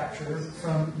lecture capture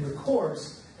from your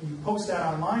course and you post that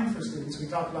online for students, we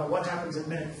talked about what happens at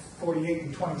minute 48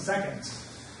 and 20 seconds.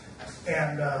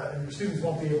 And your students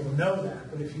won't be able to know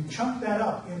that. But if you chunk that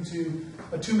up into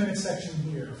a 2-minute section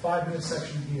here, a 5-minute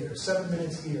section here, 7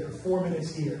 minutes here, 4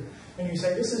 minutes here, and you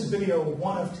say, this is video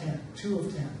 1 of 10, 2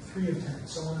 of 10, 3 of 10,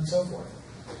 so on and so forth.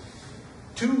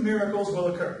 2 miracles will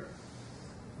occur.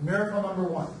 Miracle number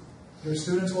 1, your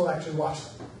students will actually watch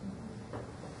them.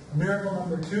 Miracle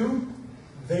number 2,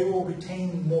 they will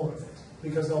retain more of it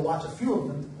because they'll watch a few of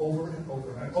them over and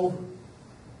over and over.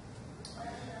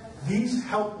 These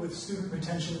help with student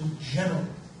retention generally.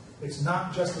 It's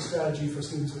not just a strategy for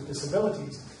students with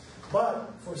disabilities,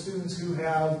 but for students who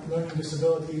have learning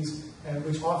disabilities, and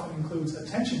which often includes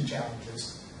attention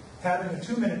challenges. Having a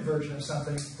 2-minute version of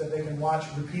something that they can watch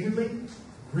repeatedly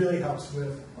really helps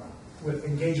with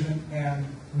engagement and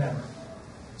memory.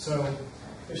 So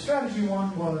if strategy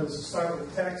 1 was start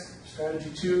with text,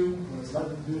 strategy 2 was let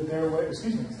them do it their way,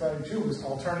 strategy 2 was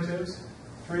alternatives,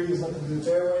 3 is let them do it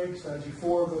their way, strategy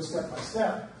 4 goes step by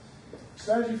step.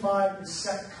 Strategy 5 is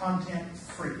set content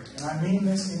free, and I mean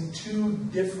this in 2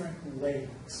 different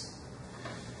ways.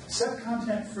 Set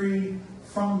content free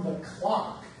from the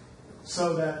clock,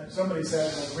 so that somebody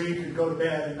said that Reed could go to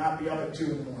bed and not be up at 2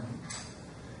 in the morning.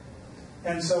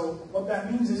 And so what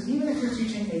that means is even if you're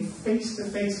teaching a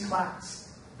face-to-face class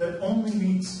that only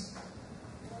meets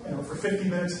for 50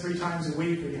 minutes 3 times a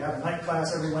week, or you have a night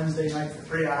class every Wednesday night for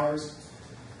 3 hours,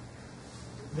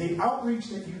 the outreach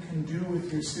that you can do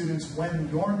with your students when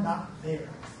you're not there,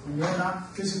 when you're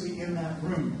not physically in that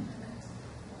room,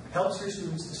 helps your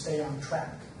students to stay on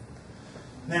track.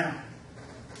 Now,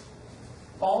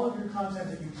 all of your content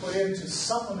that you put in to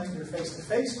supplement your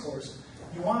face-to-face course,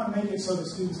 you want to make it so that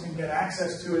students can get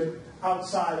access to it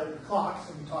outside of the clock,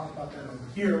 so we talked about that over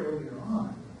here earlier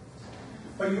on.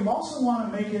 But you also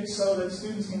want to make it so that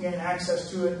students can gain access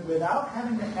to it without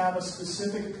having to have a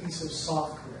specific piece of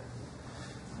software.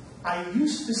 I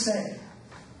used to say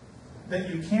that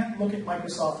you can't look at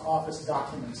Microsoft Office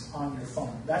documents on your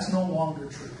phone. That's no longer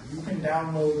true. You can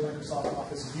download Microsoft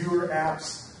Office viewer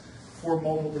apps for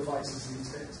mobile devices these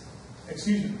days.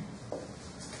 Excuse me.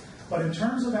 But in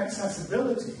terms of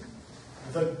accessibility,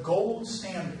 the gold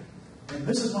standard, and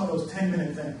this is one of those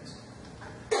 10-minute things,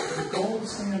 the gold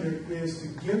standard is to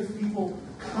give people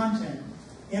content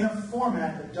in a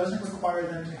format that doesn't require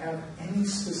them to have any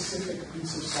specific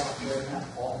piece of software at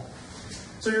all.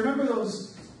 So you remember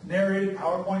those narrated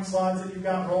PowerPoint slides that you've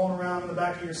got rolling around in the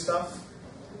back of your stuff?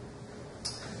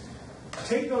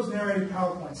 Take those narrated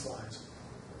PowerPoint slides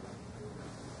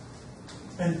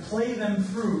and play them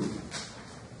through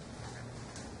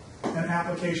an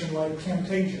application like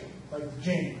Camtasia, like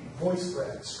Jane,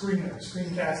 VoiceThread, Screener,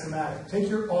 Screencast-O-Matic. Take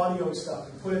your audio stuff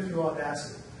and put it through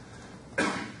Audacity.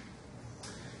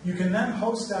 You can then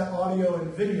host that audio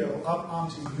and video up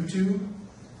onto YouTube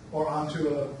or onto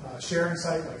a sharing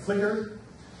site like Flickr.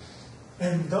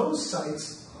 And those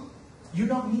sites, you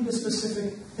don't need a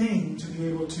specific thing to be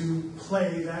able to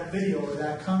play that video or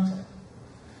that content.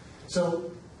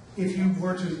 So if you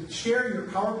were to share your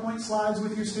PowerPoint slides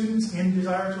with your students in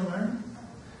Desire to Learn,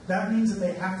 that means that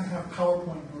they have to have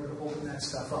PowerPoint in order to open that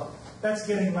stuff up. That's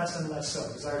getting less and less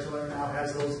so. Desire to Learn now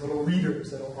has those little readers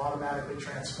that will automatically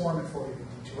transform it for you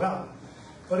in D2L.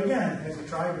 But again, have you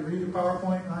tried to read a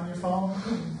PowerPoint on your phone?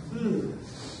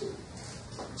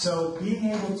 So being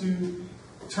able to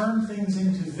turn things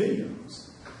into videos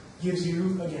gives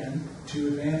you, again, two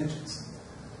advantages.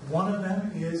 One of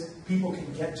them is people can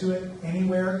get to it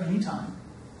anywhere, anytime.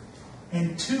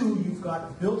 And two, you've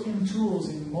got built-in tools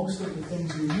in most of the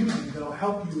things you're using that will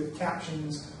help you with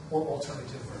captions or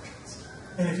alternative versions.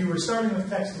 And if you were starting with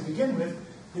text to begin with,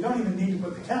 you don't even need to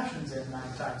put the captions in 9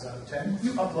 times out of 10.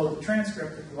 You upload the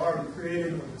transcript that you already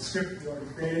created or the script that you already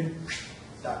created,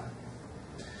 done.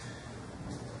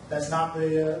 That's not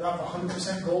the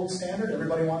 100% gold standard.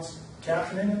 Everybody wants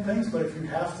captioning and things, but if you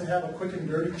have to have a quick and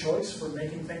dirty choice for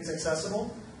making things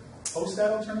accessible, post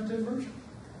that alternative version.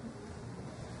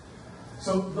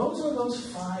 So those are those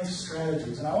 5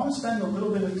 strategies, and I want to spend a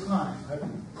little bit of time. I've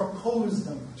proposed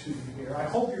them to you here. I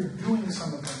hope you're doing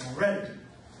some of them already.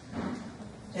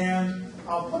 And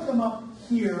I'll put them up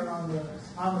here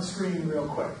on the screen real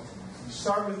quick.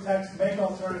 Start with text, make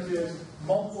alternatives,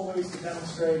 multiple ways to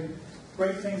demonstrate,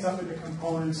 break things up into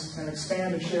components, and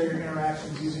expand and share your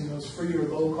interactions using those free or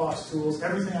low-cost tools.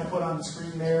 Everything I put on the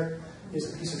screen there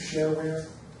is a piece of shareware.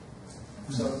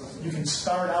 So you can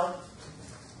start out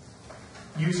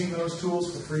using those tools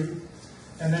for free,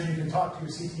 and then you can talk to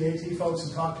your CTAT folks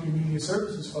and talk to your media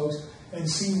services folks and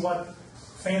see what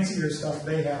fancier stuff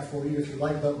they have for you if you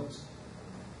like those.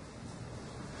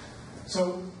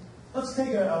 So let's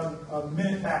take a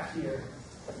minute back here.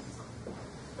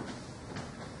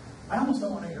 I almost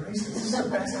don't want to erase this. This is the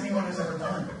best anyone has ever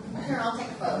done. Here, I'll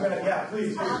take a photo. Yeah,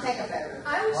 please. I'll take a photo.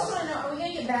 I just want to know, are we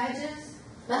going to get badges?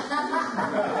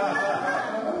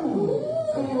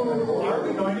 Are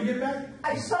we going to get back?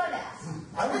 I just thought I'd ask.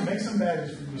 I would make some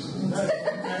badges for you, Susan.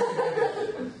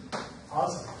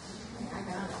 Awesome. I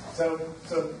got it.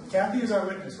 So Kathy is our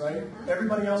witness, right?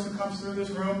 Everybody else who comes through this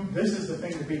room, this is the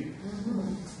thing to beat.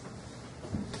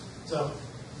 So,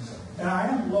 and I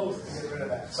am loath to get rid of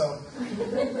that. So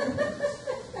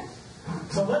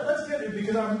let's get it,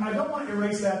 because I don't want to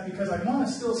erase that, because I want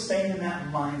to still stay in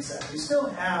that mindset. We still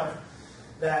have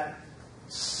that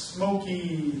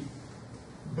smoky,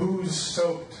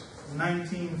 booze-soaked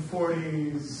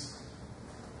 1940s,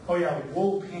 oh yeah,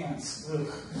 wool pants. Ugh.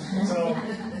 So,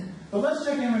 but let's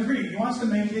check in with Reed. He wants to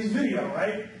make his video,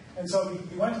 right? And so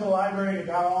he went to the library and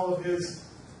got all of his,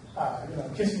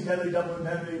 Kiss Me Deadly, Double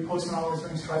Indemnity, Postman Always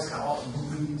Rings Twice, got all the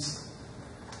movies.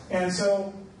 And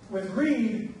so with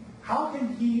Reed, how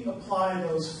can he apply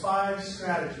those 5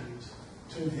 strategies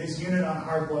to his unit on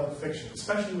hard-boiled fiction,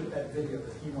 especially with that video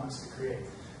that he wants to create?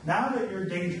 Now that you're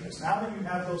dangerous, now that you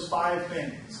have those 5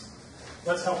 things,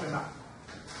 let's help him out.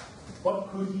 What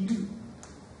could he do?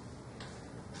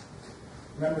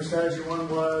 Remember, strategy 1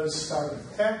 was start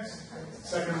with text.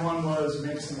 Second one was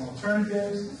make some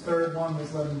alternatives. Third one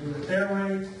was let them do it their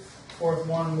way. Fourth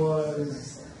one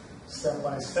was step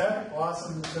by step.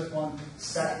 Awesome. The fifth one,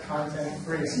 set content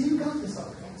free. See, you got this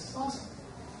already. It's awesome.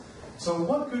 So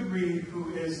what could Reed, who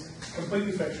is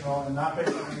completely fictional and not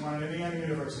based on anyone at Indiana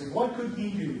University, what could he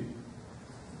do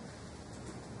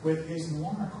with his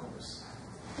noir course?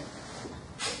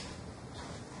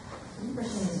 You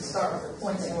first need to start with the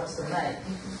points he wants to make.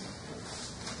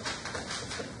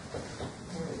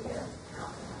 There we go.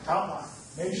 Outline.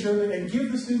 Make sure that, and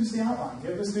give the students the outline.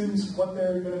 Give the students what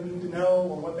they're going to need to know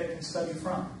or what they can study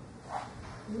from.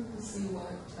 Look and see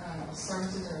what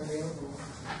services are available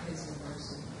at his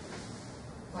university.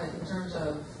 Like in terms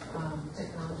of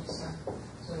technology stuff.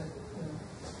 So,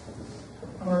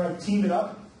 I'm going to team it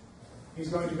up. He's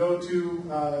going to go to,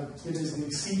 it is the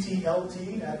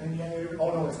CTLT at Indiana University.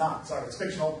 Oh, no, it's not. Sorry, it's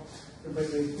fictional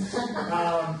completely.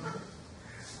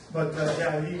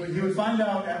 Yeah, he would find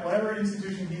out at whatever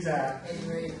institution he's at.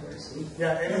 anywhere university.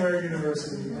 Yeah, anywhere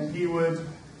university. And he would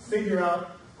figure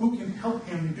out who can help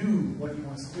him do what he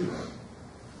wants to do.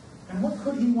 And what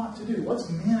could he want to do? What's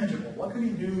manageable? What could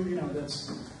he do,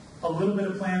 that's a little bit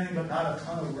of planning but not a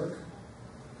ton of work?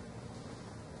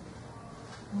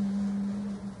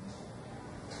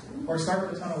 Or start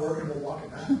with a ton of work and we'll walk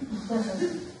it back.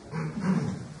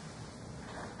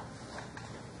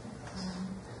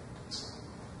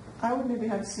 I would maybe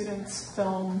have students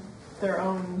film their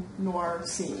own noir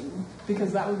scene,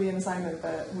 because that would be an assignment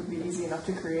that would be easy enough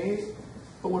to create,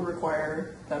 but would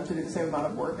require them to do the same amount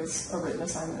of work as a written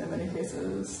assignment in many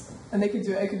cases. And they could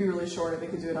do it could be really short, and they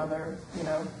could do it on their,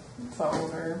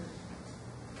 phone or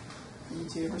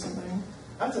YouTube or something.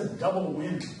 That's a double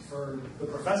win for the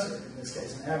professor in this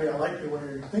case. And Abby, I like the way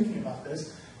you're thinking about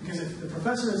this, because if the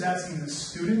professor is asking the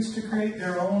students to create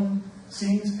their own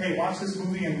scenes, hey, watch this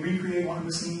movie and recreate one of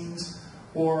the scenes,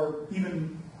 or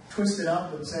even twist it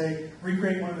up and say,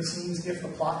 recreate one of the scenes if the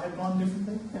plot had gone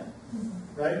differently. Yeah.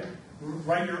 right?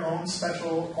 Write your own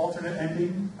special alternate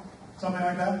ending, something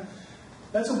like that.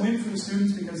 That's a win for the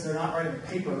students because they're not writing a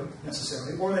paper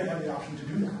necessarily, or they have the option to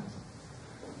do that.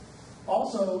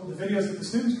 Also, the videos that the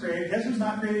students create, guess who's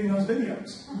not creating those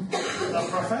videos? A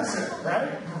professor,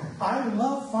 right? I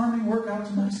love farming work out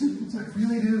to my students. I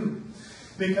really do.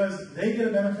 Because they get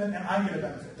a benefit and I get a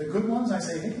benefit. The good ones, I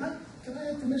say, hey, can I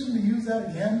have permission to use that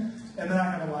again? And then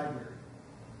I have a library.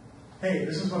 Hey,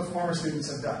 this is what former students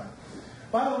have done.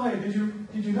 By the way, did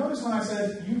you notice when I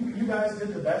said you guys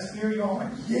did the best here? You all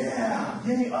went, yeah,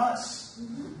 yay us,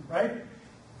 right?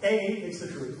 A, it's the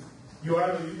truth.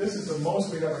 This is the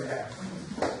most we've ever had.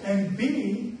 And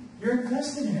B, you're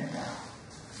invested in it now.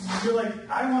 You're like,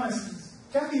 I want to.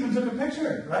 Kathy even took a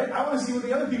picture, right? I want to see what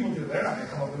the other people do. They're not going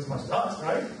to come up with as much as us,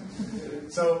 right?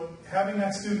 So having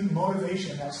that student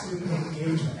motivation, that student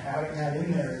engagement, having that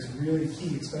in there is really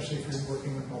key, especially if you're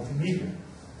working with multimedia.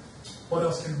 What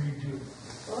else can we do?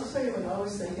 Well, I'll tell you what I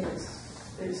was thinking is,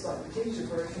 it's like the teacher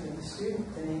version of the student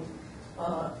thing.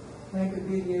 Make a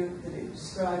video that it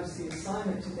describes the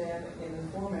assignment to them in the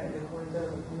format of one of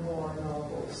the noir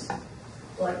novels.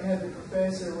 Like have the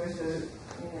professor with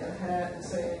a hat and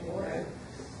saying,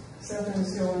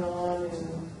 something's going on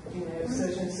in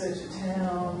such and such a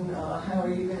town. How are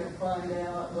you going to find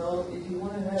out? Well, if you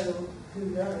want to know who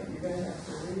done it, you're going to have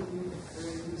to read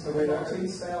through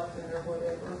Maltese Falcon or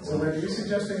whatever. So are you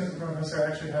suggesting that the professor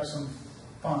actually have some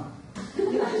fun?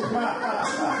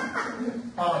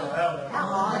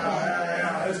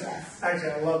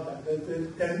 Actually, I love that.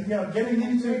 And getting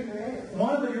into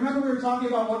one of the. You remember we were talking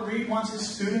about what Reed wants his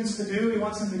students to do. He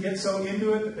wants them to get so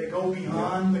into it that they go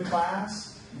beyond the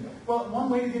class. Well, one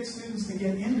way to get students to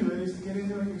get into it is to get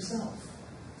into it yourself.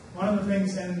 One of the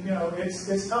things, and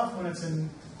it's tough when it's in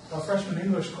a freshman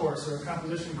English course or a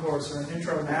composition course or an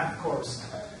intro math course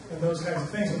and those kinds of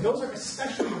things. But those are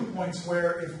especially the points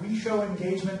where if we show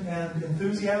engagement and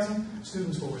enthusiasm,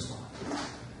 students will respond.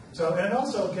 So, and it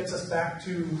also gets us back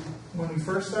to when we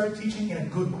first started teaching in a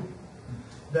good way,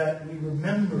 that we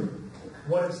remember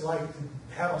what it's like to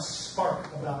have a spark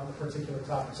about a particular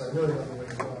topic. So I really love the way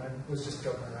you go. I was just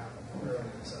joking around earlier.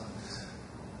 So,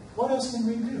 what else can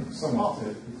we do? Someone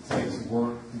said it takes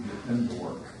work to get them to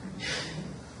work.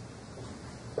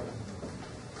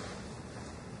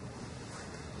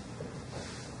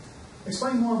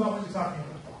 Explain more about what you're talking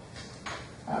about.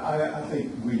 I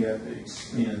think we have to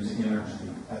expend energy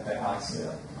at the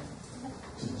outset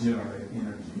to generate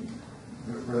energy,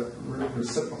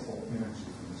 reciprocal energy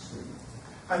from the student.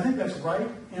 I think that's right,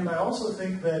 and I also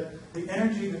think that the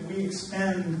energy that we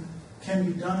expend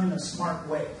can be done in a smart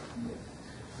way.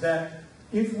 That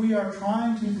if we are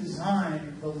trying to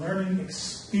design the learning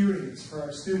experience for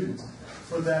our students,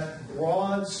 for that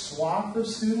broad swath of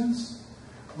students,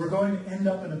 we're going to end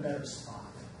up in a better spot.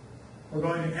 We're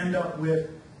going to end up with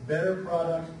better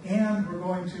product, and we're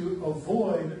going to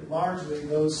avoid largely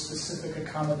those specific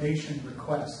accommodation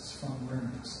requests from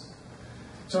learners.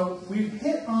 So we've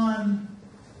hit on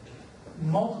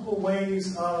multiple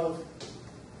ways of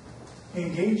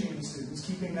engaging students,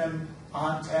 keeping them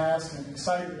on task and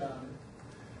excited about it.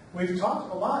 We've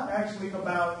talked a lot actually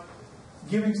about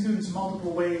giving students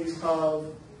multiple ways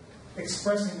of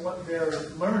expressing what they're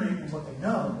learning and what they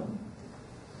know.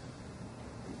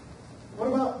 What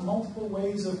about multiple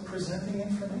ways of presenting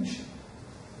information?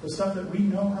 The stuff that we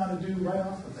know how to do right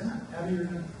off the bat. How do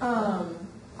you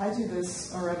I do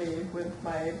this already with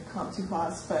my Comp 2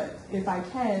 class, but if I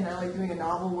can, I like doing a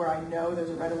novel where I know there's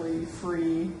a readily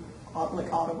free,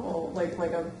 like Audible, like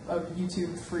a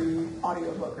YouTube free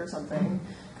audiobook or something.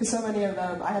 Because so many of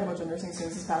them, I had a bunch of nursing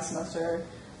students this past semester,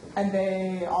 and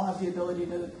they all have the ability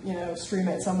to, stream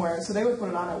it somewhere. So they would put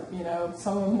it on at,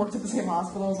 some of them worked at the same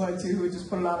hospital as I too, who would just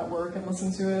put it on at work and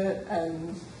listen to it,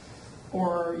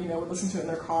 or would listen to it in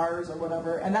their cars or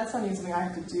whatever. And that's not even something I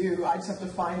have to do. I just have to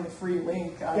find the free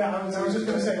link. I was just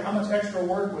going to say, how much extra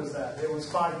work was that? It was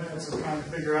 5 minutes of trying to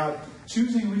figure out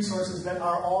choosing resources that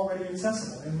are already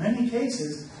accessible. In many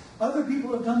cases, other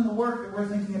people have done the work that we're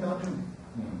thinking about doing.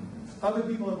 Other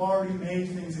people have already made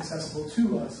things accessible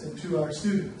to us and to our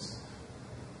students.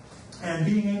 And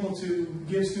being able to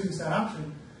give students that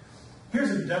option,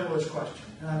 here's a devilish question.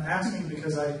 And I'm asking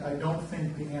because I don't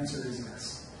think the answer is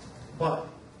yes. But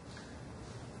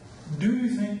do you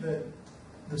think that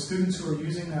the students who are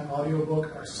using that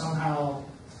audiobook are somehow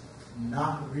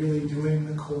not really doing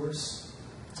the course?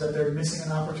 That they're missing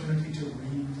an opportunity to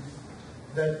read?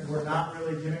 That we're not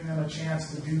really giving them a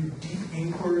chance to do deep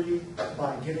inquiry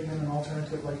by giving them an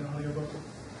alternative like an audiobook?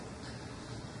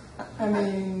 I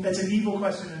mean... That's an evil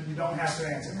question and you don't have to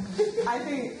answer. I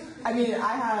think I mean,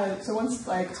 I had, so once,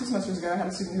 like 2 semesters ago, I had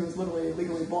a student who was literally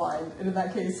legally blind, and in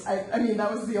that case, I mean,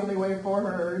 that was the only way for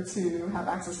her to have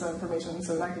access to that information,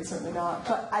 so in that case, certainly not.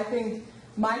 But I think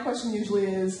my question usually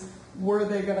is, were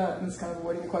they gonna, and this is kind of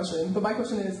avoiding the question, but my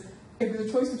question is, if there's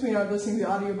a choice between listening to the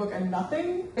audiobook and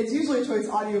nothing, it's usually a choice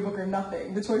audiobook or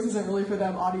nothing. The choice isn't really for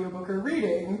them audiobook or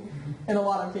reading in a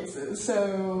lot of cases.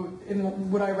 So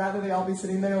would I rather they all be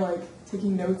sitting there like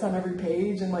taking notes on every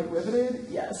page and like riveted?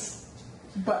 Yes.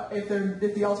 But if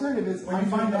the alternative is when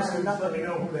you find those students, let me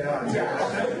know who they are.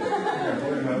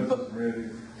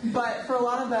 But for a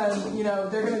lot of them, you know,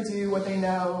 they're going to do what they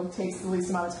know takes the least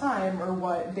amount of time or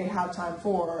what they have time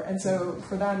for. And so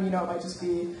for them, you know, it might just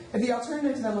be, if the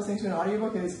alternative to them listening to an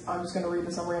audiobook is, I'm just going to read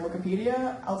the summary on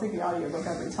Wikipedia, I'll take the audiobook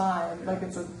every time. Like,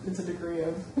 it's a degree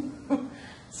of...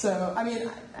 So, I mean,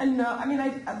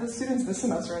 the students this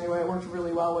semester anyway, it worked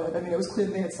really well with. I mean, it was clear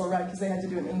that they had still read because they had to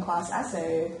do an in-class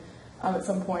essay at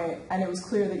some point, and it was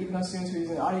clear that even though students were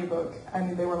using the audiobook, I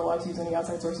mean, they weren't allowed to use any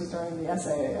outside sources during the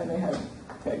essay, and they had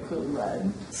clearly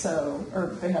read,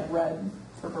 or they had read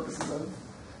for purposes of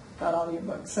that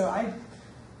audiobook. So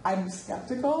I'm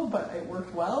skeptical, but it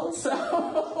worked well, so.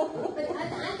 But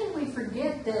I think we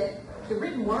forget that the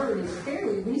written word is a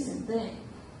fairly recent thing,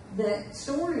 that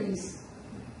stories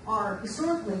are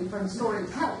historically from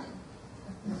storytelling.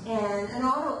 And an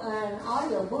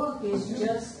audio book is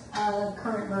just a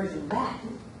current version of that.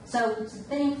 So to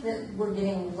think that we're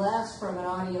getting less from an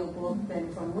audio book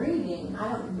than from reading,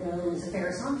 I don't know is a fair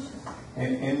assumption.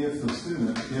 And if the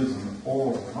student is an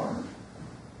oral learner,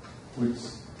 which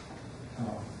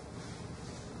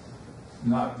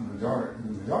not the majority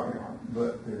aren't,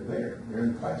 but they're there, they're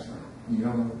in the classroom. You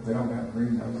don't know, they don't have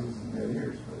green noses and red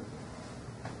ears, but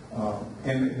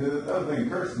and the other thing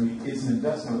that occurs to me is an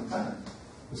investment of time.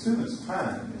 The student's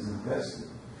time is invested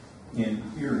in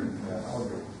hearing that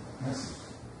audio message,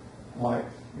 like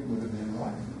it would have been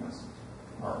writing the message,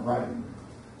 or writing.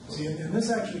 See, and this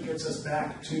actually gets us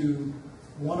back to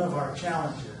one of our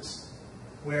challenges,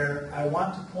 where I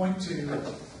want to point to, and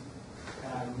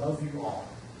I love you all,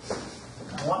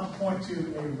 I want to point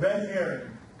to a red herring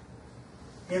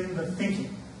in the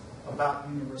thinking about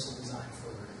universal design for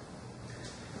learning.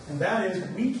 And that is,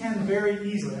 we can very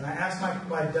easily, and I asked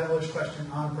my devilish question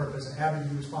on purpose, and Abby,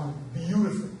 you responded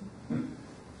beautifully.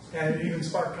 And it even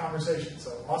sparked conversation,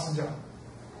 so awesome job.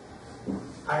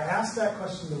 I asked that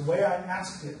question the way I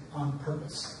asked it on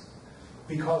purpose,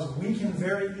 because we can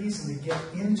very easily get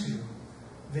into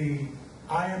the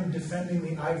I am defending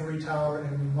the ivory tower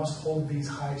and we must hold these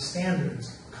high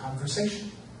standards conversation.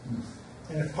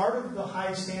 And if part of the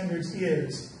high standards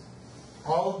is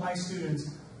all of my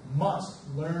students must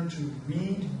learn to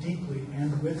read deeply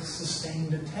and with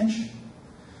sustained attention,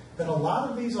 then a lot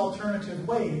of these alternative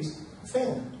ways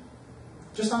fail.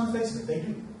 Just on the face of it, they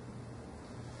do.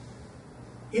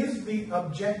 If the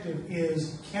objective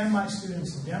is, can my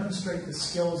students demonstrate the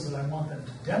skills that I want them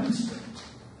to demonstrate,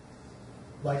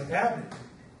 like Abby,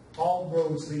 all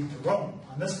roads lead to Roane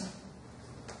on this one.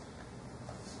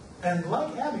 And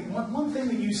like Abby, one thing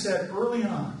that you said early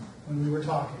on when we were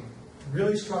talking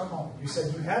really struck home. You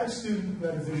said you had a student who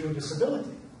had a visual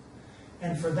disability.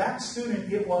 And for that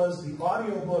student, it was the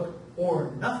audiobook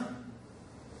or nothing.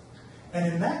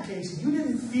 And in that case, you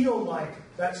didn't feel like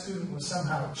that student was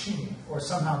somehow cheating or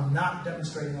somehow not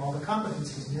demonstrating all the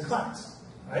competencies in your class,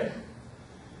 right?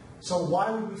 So why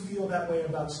would we feel that way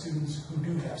about students who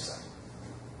do have sight?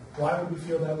 Why would we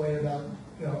feel that way about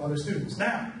other students?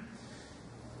 Now,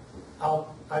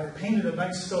 I've painted a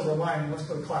nice silver lining. Let's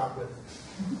put a cloud with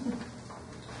it.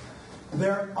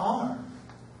 There are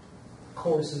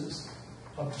courses,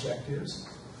 objectives,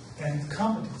 and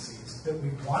competencies that we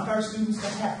want our students to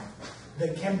have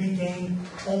that can be gained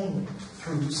only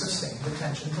through sustained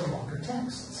attention to longer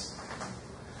texts.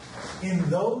 In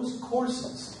those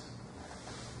courses,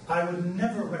 I would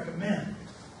never recommend,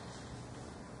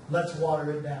 let's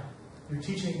water it down. You're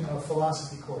teaching a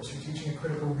philosophy course, you're teaching a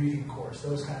critical reading course,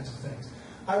 those kinds of things.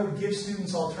 I would give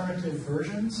students alternative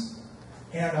versions,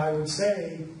 and I would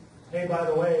say, hey, by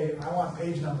the way, I want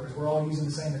page numbers. We're all using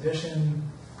the same edition.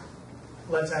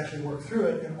 Let's actually work through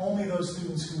it. And only those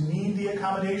students who need the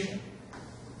accommodation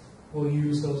will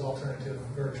use those alternative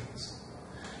versions.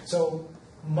 So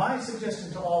my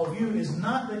suggestion to all of you is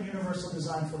not that universal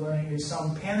design for learning is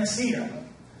some panacea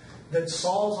that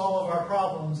solves all of our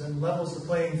problems and levels the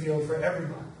playing field for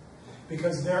everyone.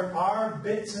 Because there are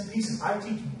bits and pieces. I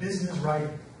teach business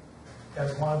writing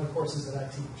as one of the courses that I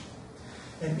teach.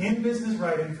 And in business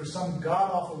writing, for some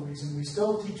god-awful reason, we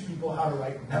still teach people how to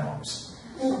write memos.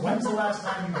 When's the last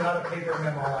time you got a paper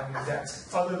memo on your desk,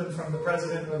 other than from the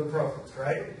president or the provost,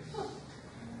 right?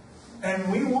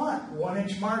 And we want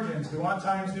 1-inch margins. We want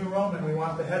Times New Roman. We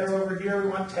want the header over here. We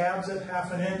want tabs at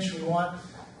 1/2 inch. We want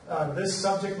this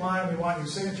subject line. We want your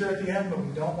signature at the end, but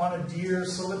we don't want a dear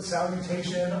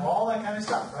salutation, all that kind of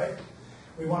stuff, right?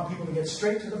 We want people to get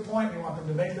straight to the point. We want them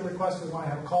to make the request. We want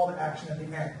to have a call to action at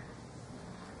the end.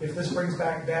 If this brings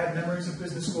back bad memories of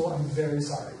business school, I'm very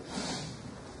sorry.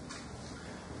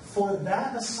 For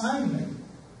that assignment,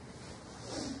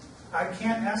 I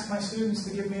can't ask my students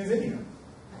to give me a video.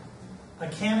 I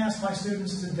can't ask my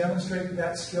students to demonstrate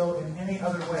that skill in any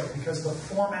other way because the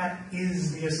format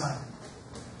is the assignment.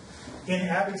 In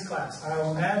Abby's class,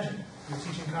 I'll imagine you're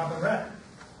teaching Comp and Rep.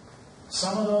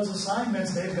 Some of those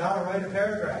assignments, they've got to write a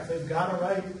paragraph. They've got to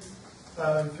write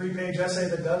a 3-page essay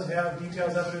that does have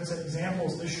details, evidence, and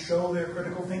examples to show their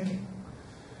critical thinking.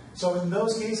 So in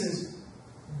those cases,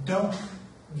 don't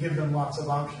give them lots of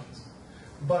options.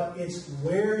 But it's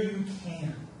where you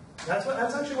can. That's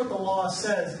actually what the law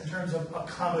says in terms of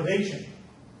accommodation.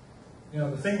 You know,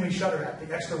 the thing we shudder at,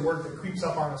 the extra work that creeps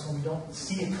up on us when we don't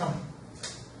see it coming.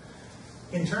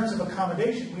 In terms of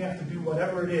accommodation, we have to do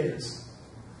whatever it is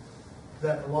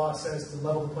that the law says to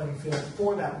level the playing field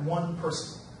for that one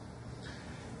person.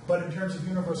 But in terms of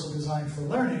universal design for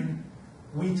learning,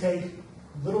 we take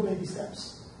little baby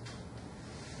steps.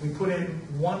 We put in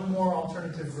one more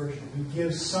alternative version. We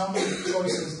give some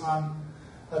choices on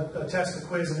a test, a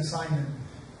quiz, an assignment.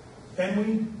 And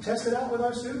we test it out with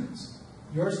our students.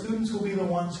 Your students will be the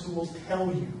ones who will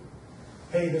tell you,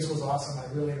 hey, this was awesome. I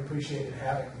really appreciated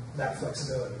having that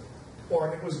flexibility.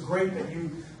 Or it was great that you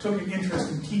took an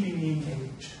interest in keeping me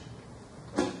engaged.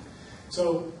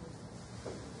 So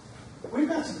we've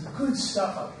got some good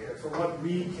stuff up here for what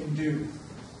Reed can do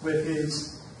with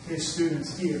his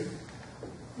students here.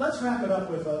 Let's wrap it up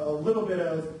with a little bit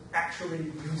of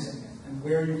actually using it and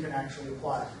where you can actually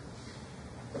apply it.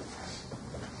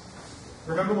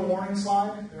 Remember the warning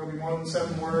slide? There will be more than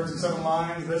 7 words and 7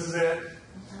 lines. This is it.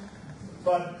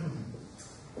 But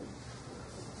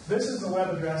this is the web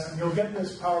address, and you'll get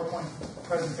this PowerPoint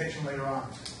presentation later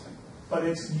on. But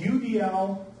it's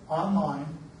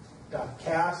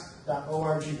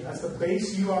udlonline.cast.org. That's the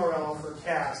base URL for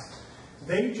CAST.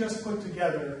 They just put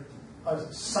together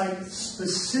a site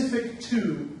specific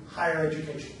to higher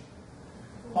education.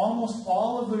 Almost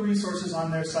all of the resources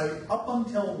on their site up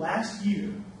until last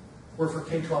year were for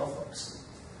K-12 folks.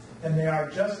 And they are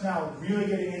just now really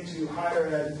getting into higher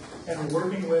ed and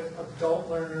working with adult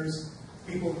learners,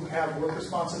 people who have work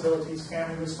responsibilities,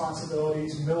 family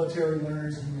responsibilities, military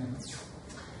learners, you name it.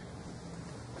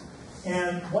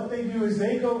 And what they do is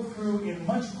they go through in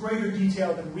much greater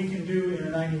detail than we can do in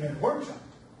a 90-minute workshop.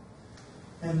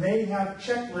 And they have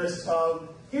checklists of,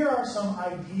 here are some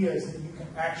ideas that you can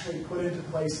actually put into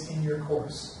place in your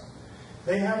course.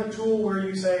 They have a tool where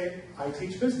you say, I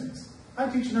teach business, I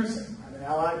teach nursing, I'm an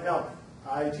allied health,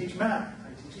 I teach math, I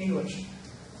teach English.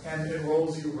 And it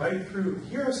rolls you right through.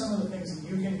 Here are some of the things that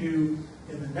you can do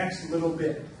in the next little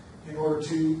bit in order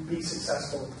to be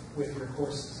successful with your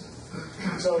courses.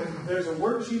 So there's a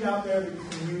worksheet out there that you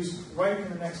can use right in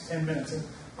the next 10 minutes. And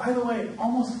by the way,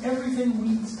 almost everything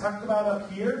we talked about up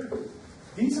here,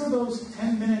 these are those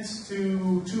 10 minutes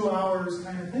to 2 hours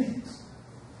kind of things.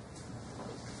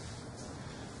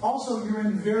 Also, you're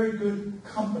in very good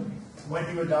company when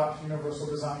you adopt universal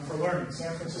design for learning.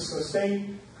 San Francisco State,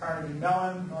 Carnegie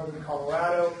Mellon, Northern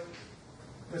Colorado.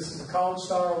 This is the College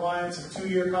Star Alliance of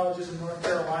 2-year colleges in North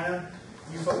Carolina.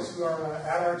 You folks who are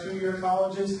at our 2-year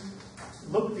colleges,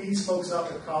 look these folks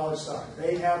up at College Star.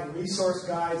 They have resource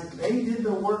guides. They did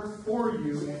the work for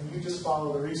you, and you just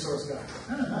follow the resource guide.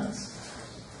 Kind of nice.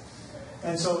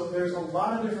 And so there's a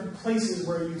lot of different places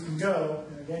where you can go.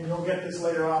 And again, you'll get this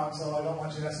later on, so I don't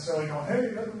want you necessarily going,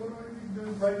 hey, what do I need to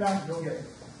do right now? You'll get it.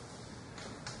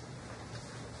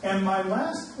 And my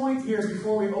last point here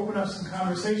before we open up some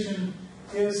conversation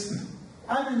is,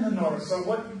 I'm in the north, so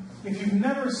if you've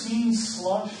never seen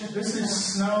slush, this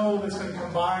is snow that's been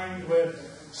combined with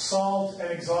salt and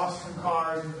exhaust from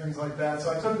cars and things like that. So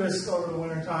I took this over the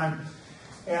winter time,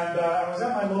 and I was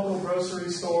at my local grocery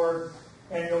store,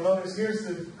 and you'll notice here's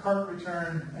the cart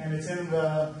return, and it's in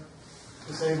the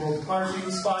disabled parking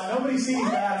spot. Nobody sees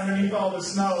that underneath all the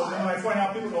snow. And when I point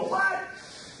out, people go, what?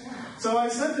 So I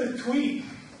sent a tweet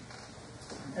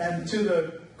and to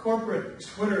the corporate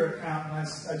Twitter account, and I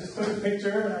just took a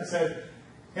picture, and I said,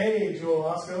 hey, Jewel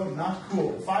Osco, not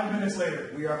cool. 5 minutes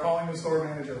later, we are calling the store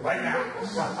manager right now.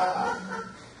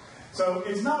 So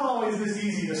it's not always this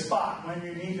easy to spot when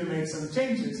you need to make some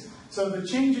changes. So the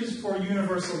changes for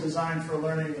universal design for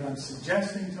learning that I'm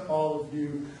suggesting to all of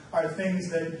you are things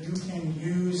that you can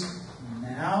use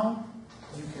now.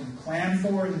 you can plan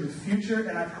for in the future,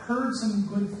 and I've heard some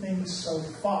good things so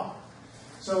far.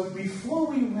 So before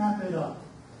we wrap it up,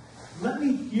 let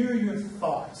me hear your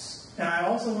thoughts. And I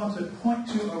also want to point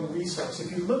to a resource.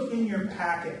 If you look in your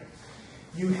packet,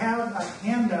 you have a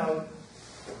handout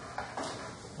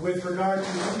with regard to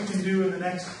what you can do in the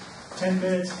next 10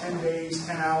 minutes, 10 days,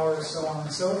 10 hours, so on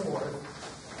and so forth.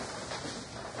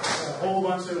 A whole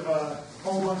bunch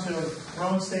of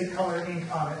Roane State color ink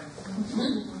on it.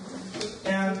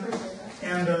 And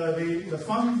the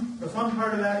fun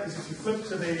part of that is if you flip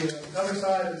to the other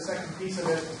side of the second piece of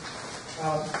it,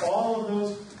 all of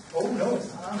those. Oh no,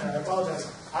 it's not on there. I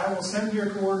apologize. I will send your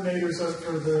coordinators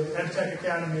for the EdTech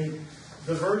Academy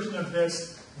the version of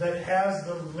this that has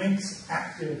the links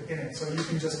active in it, so you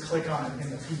can just click on it in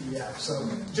the PDF. So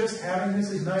just having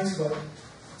this is nice, but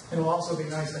it will also be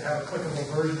nice to have a clickable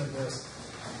version of this.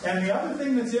 And the other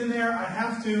thing that's in there, I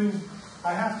have to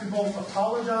both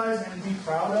apologize and be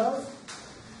proud of.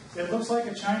 It looks like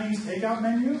a Chinese takeout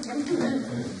menu.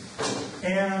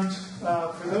 And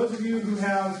for those of you who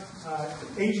have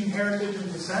Asian heritage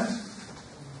and descent,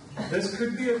 this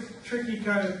could be a tricky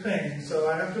kind of thing. So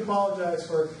I have to apologize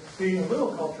for being a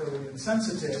little culturally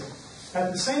insensitive.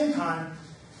 At the same time,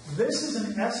 this is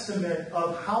an estimate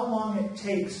of how long it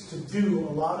takes to do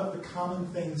a lot of the common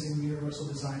things in Universal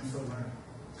Design for Learning.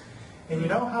 And you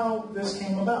know how this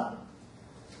came about?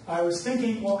 I was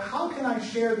thinking, well, how can I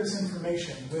share this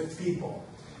information with people?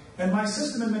 And my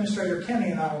system administrator,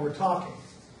 Kenny, and I were talking.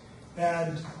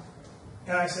 And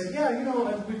I said, yeah, you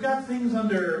know, we've got things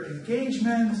under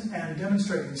engagement and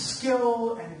demonstrating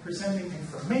skill and presenting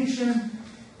information.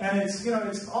 And it's, you know,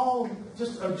 it's all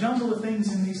just a jumble of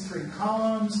things in these 3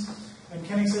 columns. And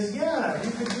Kenny says, yeah,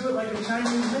 you could do it like a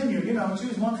Chinese menu. You know,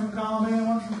 choose one from column A and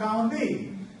one from column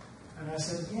B. And I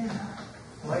said, yeah,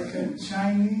 like a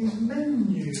Chinese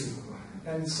menu.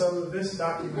 And so this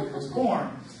document was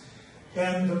born.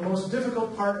 And the most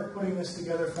difficult part of putting this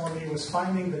together for me was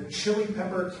finding the chili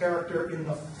pepper character in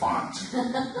the font.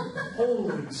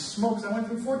 Holy smokes, I went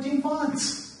through 14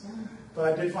 fonts.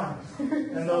 But I did find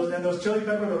it. And those chili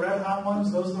pepper, the red hot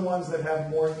ones, those are the ones that have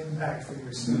more impact for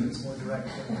your students, more direct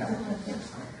impact.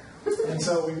 And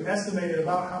so we've estimated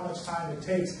about how much time it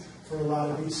takes for a lot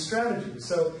of these strategies.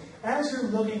 So as you're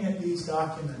looking at these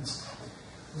documents,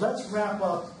 let's wrap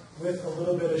up with a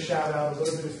little bit of shout out, a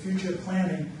little bit of future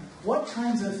planning. What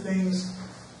kinds of things,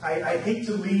 I hate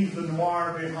to leave the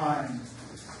noir behind,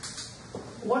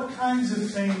 what kinds of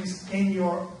things in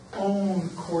your own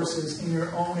courses, in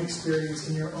your own experience,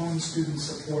 in your own student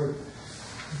support,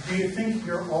 do you think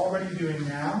you're already doing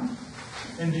now?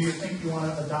 And do you think you want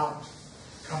to adopt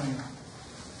coming up?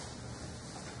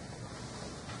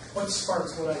 What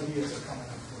sparks, what ideas are coming up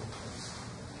for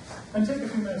you? And take a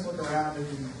few minutes, look around at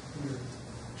your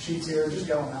sheets here, just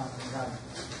yell them out.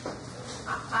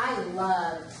 I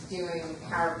love doing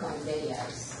PowerPoint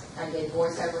videos. I did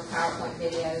voiceover PowerPoint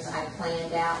videos. I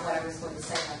planned out what I was going to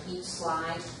say on each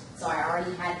slide. So I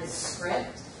already had the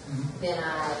script. Then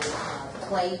I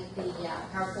played the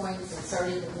PowerPoints,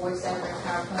 inserted the voiceover in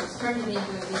PowerPoints, turned it into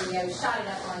a video, shot it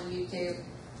up on YouTube,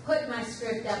 put my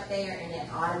script up there, and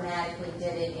it automatically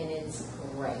did it, and it's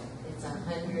great. It's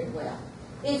 100, well,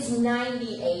 it's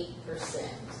 98%.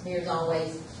 There's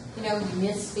always, you know, you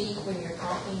misspeak when you're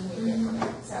talking.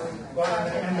 So anyway. Well,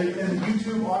 and the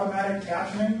YouTube automatic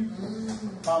captioning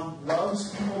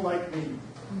loves people like me.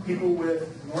 People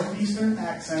with Northeastern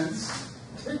accents,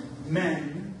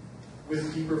 men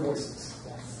with deeper voices.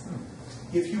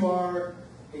 If you are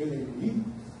a lady,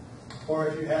 or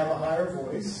if you have a higher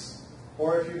voice,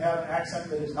 or if you have an accent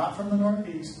that is not from the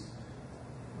Northeast,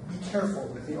 be careful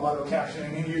with the auto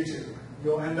captioning in YouTube.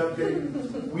 You'll end up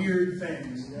getting weird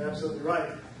things. You're absolutely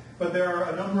right. But there are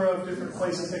a number of different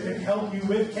places that can help you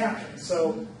with captions.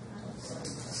 So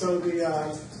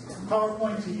the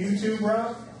PowerPoint to YouTube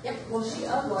route. Yep. Well, she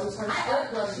uploads her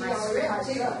upload my script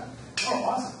too. Oh,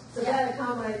 awesome. So that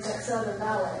accommodates that Southern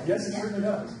Ballet. Yes, it certainly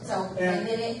does. So, and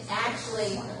then it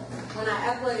actually, when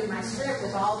I uploaded my script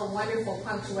with all the wonderful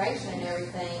punctuation and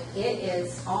everything, it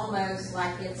is almost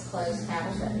like it's closed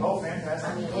captioned. Oh, fantastic.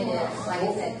 I mean, it is, like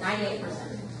I said,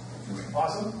 98%.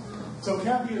 Awesome. So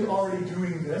Kathy is already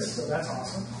doing this, so that's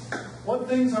awesome. What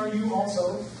things are you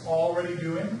also already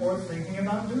doing or thinking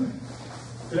about doing?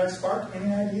 Did I spark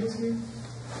any ideas here?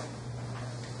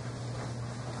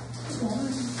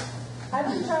 I've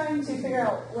been trying to figure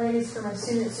out ways for my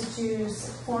students to choose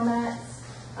formats.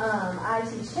 I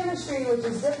teach chemistry, which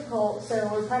is difficult, so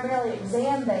we're primarily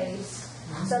exam-based.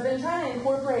 So I've been trying to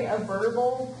incorporate a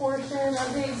verbal portion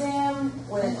of the exam,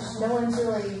 which no one's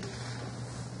really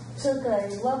took a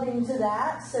loving to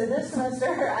that. So this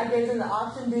semester I gave them the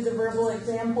option to do the verbal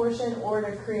exam portion or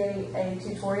to create a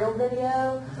tutorial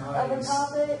video of a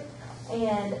topic.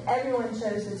 And everyone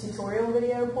chose the tutorial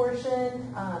video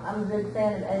portion. I'm a big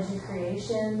fan of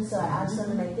edu-creation, so I asked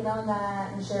them to make it on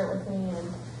that and share it with me.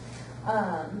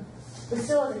 And but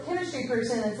still, as a chemistry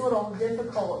person, it's a little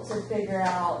difficult to figure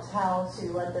out how to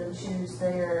let them choose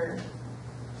their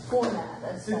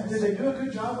format. Did they do a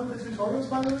good job with the tutorials,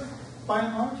 by the way, by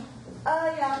and large?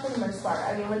 Yeah, for the most part.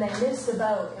 I mean, when they missed the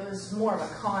boat, it was more of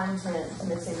a content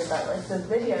missing the boat. Like, the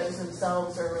videos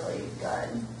themselves are really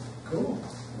good. Cool.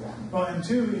 Yeah. Well, and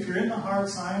two, if you're in the hard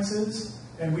sciences,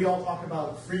 and we all talk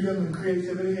about freedom and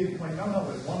creativity, and you're like, no,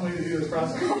 there's one way to do this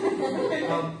process.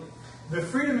 The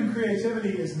freedom and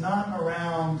creativity is not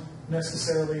around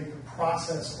necessarily the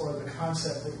process or the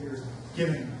concept that you're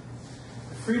giving them.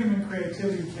 The freedom and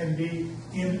creativity can be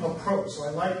in approach. So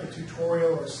I like the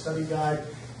tutorial or study guide.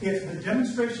 If the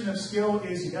demonstration of skill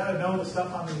is you got to know the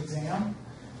stuff on the exam,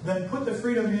 then put the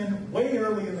freedom in way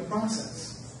early in the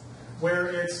process, where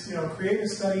it's, create a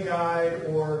study guide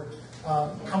or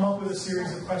come up with a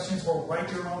series of questions or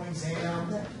write your own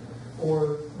exam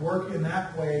or work in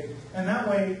that way. And that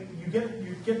way you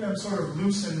get them sort of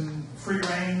loose and free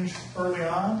range early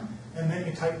on, and then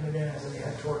you tighten it in as they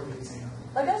head toward the exam.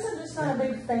 I guess I'm just not a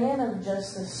big fan of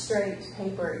just the straight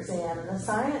paper exam. And the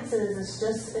sciences,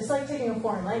 it's like taking a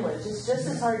foreign language. It's just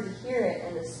as hard to hear it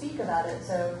and to speak about it.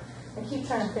 So I keep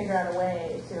trying to figure out a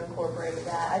way to incorporate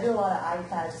that. I do a lot of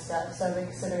iPad stuff, so I've been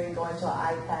considering going to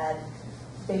an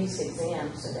iPad-based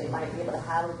exam, so they might be able to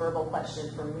have a verbal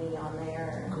question for me on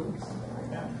there or something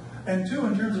like that. And two,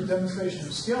 in terms of demonstration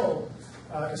of skill,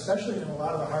 especially in a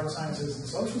lot of the hard sciences and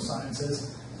social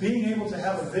sciences, being able to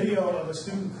have a video of a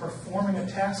student performing a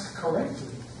task correctly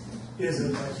is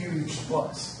a huge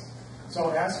plus. So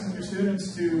asking your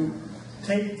students to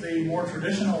take the more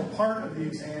traditional part of the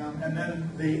exam, and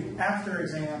then the after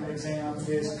exam is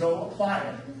go apply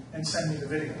it and send me the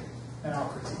video, and I'll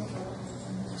critique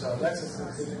it. So that's a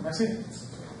good thing. That's it.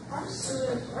 Our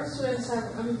students have,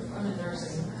 I'm in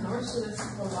nursing, and our students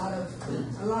have a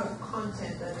lot of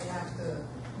content that they have to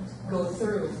go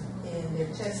through, and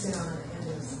they're tested on at the end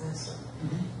of the semester.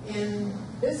 In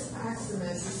this past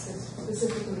semester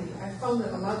specifically, I found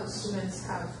that a lot of students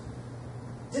have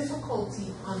difficulty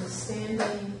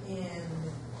understanding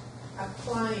and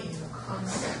applying the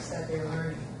concepts that they're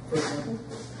learning. For example?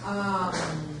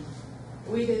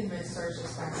 We did med-surg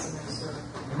this past semester,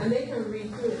 and they can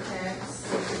read through the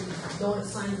text, they can know the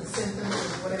signs and symptoms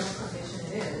of whatever condition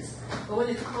it is. But when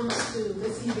it comes to,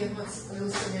 let's even give us a little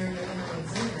scenario in an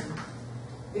exam,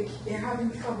 they're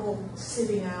having trouble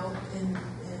sitting out and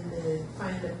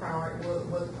finding the priority,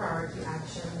 what priority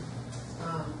action.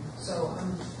 So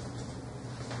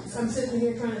I'm sitting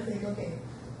here trying to think, okay,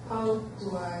 how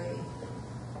do I...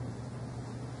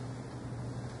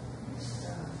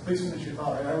 Please finish your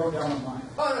thought. I wrote down on mine.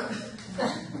 Oh, no.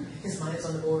 His mind's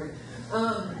on the board.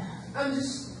 I'm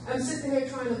sitting here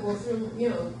trying to go through,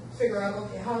 figure out,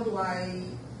 okay, how do I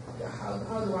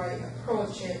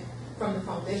approach it from the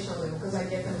foundational level? Because I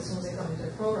get them as soon as they come into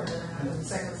the program, and I have them the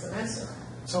second semester.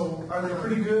 So are they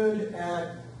pretty good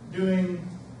at doing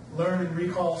learn and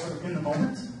recall sort of in the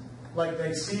moment? Like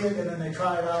they see it and then they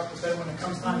try it out, but then when it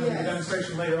comes time to do the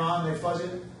demonstration later on, they fudge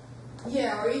it?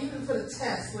 Yeah, or even for the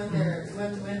test when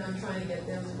when I'm trying to get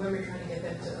them, when we're trying to get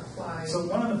them to apply. So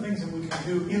one of the things that we can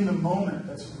do in the moment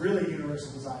that's really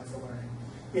universal design for learning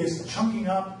is chunking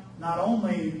up not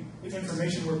only the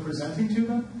information we're presenting to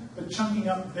them, but chunking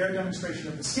up their demonstration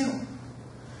of the skill.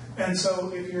 And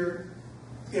so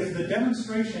if the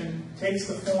demonstration takes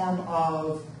the form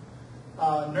of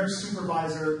a nurse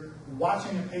supervisor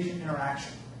watching a patient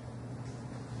interaction,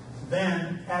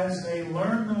 then as they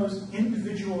learn those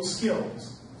individual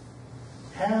skills,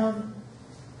 have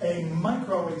a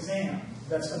micro exam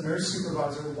that's a nurse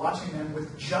supervisor watching them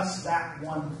with just that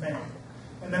one thing.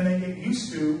 And then they get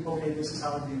used to, okay, this is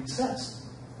how I'm being assessed.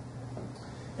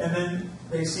 And then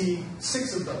they see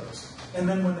 6 of those. And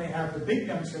then when they have the big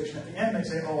demonstration at the end, they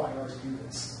say, oh, I already do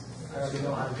this. I already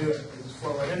know how to do it. They just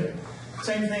flow right into it.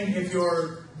 Same thing if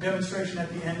your demonstration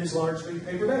at the end is largely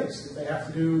paper-based. If they have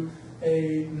to do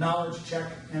a knowledge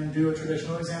check and do a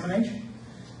traditional examination.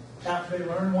 After they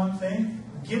learn one thing,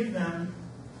 give them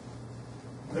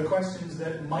the questions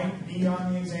that might be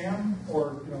on the exam,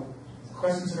 or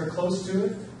questions that are close to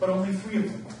it, but only 3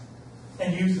 of them.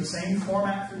 And use the same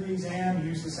format for the exam,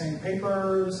 use the same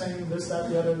paper, the same this,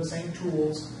 that, the other, the same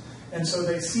tools. And so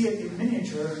they see it in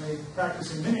miniature, and they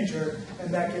practice in miniature,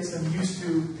 and that gets them used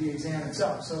to the exam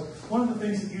itself. So one of the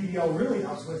things that UDL really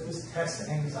helps with is test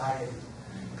anxiety.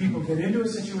 People get into a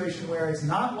situation where it's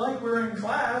not like we're in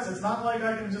class, it's not like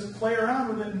I can just play around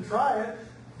with it and try it.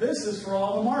 This is for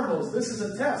all the marbles. This is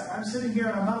a test. I'm sitting here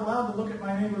and I'm not allowed to look at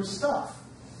my neighbor's stuff.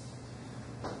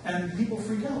 And people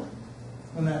freak out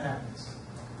when that happens.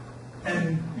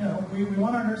 And, you know, we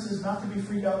want our nurses not to be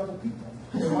freak-outable people.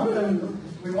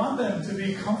 We want them to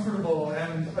be comfortable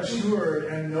and assured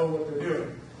and know what they're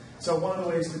doing. So one of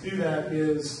the ways to do that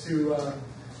is to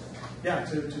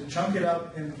chunk it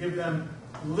up and give them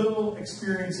little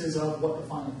experiences of what the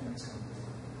final thing is going to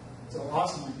be. So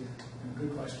awesome idea and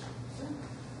good question.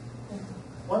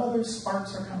 What other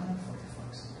sparks are coming up for you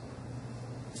folks?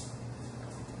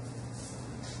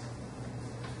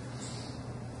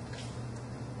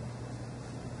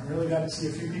 I really got to see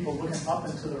a few people looking up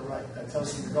and to the right. That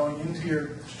tells you you're going into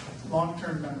your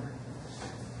long-term memory.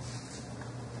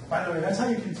 By the way, that's how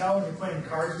you can tell when you're playing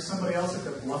cards with somebody else if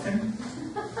they're bluffing.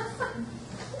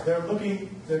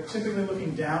 They're typically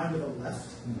looking down and to the left.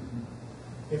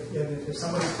 If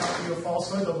somebody's telling you a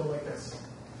falsehood, they'll go like this.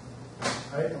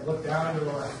 Right? They'll look down and to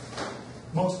the left.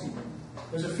 Most people.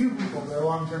 There's a few people their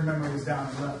long-term memory is down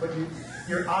and left, but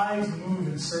your eyes move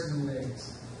in certain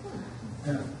ways.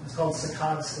 Yeah, it's called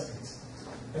saccade studies.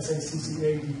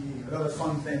 S-A-C-C-A-D-E. Another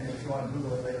fun thing if you want to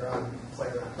Google it later on and play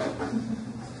around.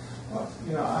 Well,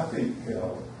 you know, I think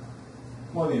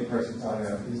one of the impressions I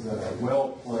have is that a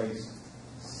well-placed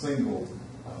single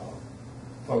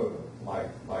photo, like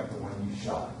the one you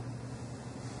shot,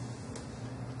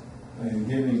 and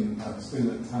giving a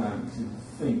student time to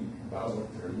think about what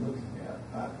they're looking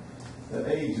at.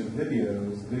 The age of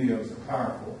videos are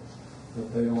powerful,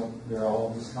 but they're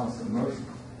all just constant motion.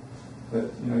 But,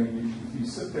 you know, if you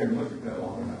sit there and look at that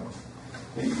long enough,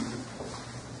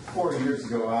 40 years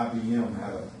ago, IBM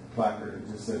had a placard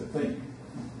that just said, think.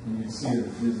 And you'd see it in the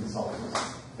business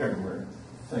office everywhere,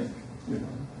 think, you know.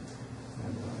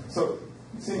 And, so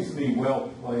it seems to me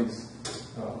well-placed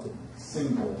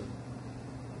single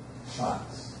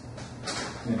shots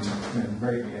and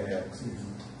greatly add to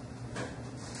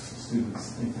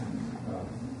students' thinking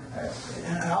aspect.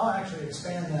 And I'll actually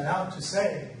expand that out to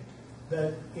say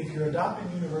that if you're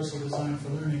adopting universal design for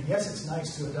learning, yes, it's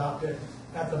nice to adopt it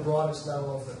at the broadest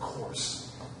level of the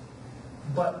course.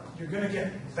 But you're going to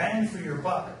get bang for your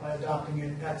buck by adopting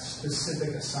it at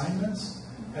specific assignments,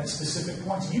 at specific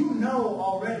points. You know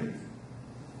already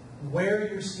where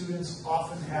your students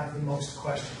often have the most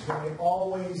questions, where they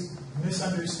always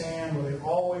misunderstand, where they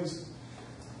always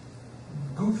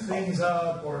goof things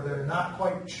up, or they're not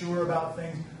quite sure about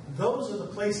things. Those are the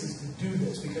places to do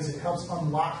this because it helps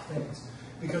unlock things.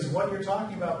 Because what you're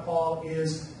talking about, Paul,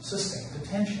 is sustained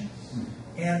attention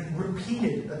and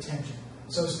repeated attention.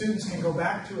 So students can go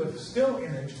back to a still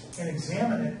image and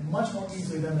examine it much more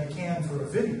easily than they can for a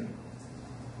video.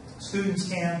 Students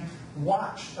can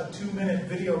watch a 2-minute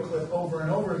video clip over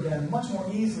and over again much more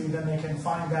easily than they can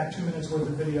find that 2 minutes worth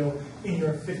of video in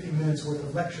your 50 minutes worth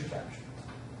of lecture caption,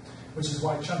 which is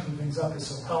why chunking things up is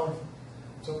so powerful.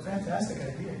 So fantastic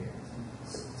idea here.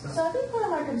 So I think part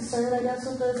of my concern, I guess,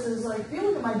 with this is, like, if you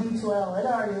look at my D12, it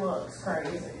already looks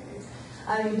crazy.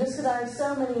 I mean, just because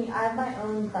I have my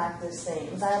own practice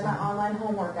things. I have my online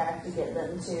homework I have to get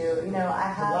them to. You know,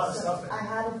 I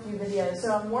have a few videos.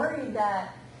 So I'm worried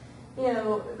that, you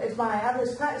know, if I have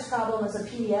this practice problem as a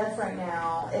PDF right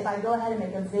now, if I go ahead and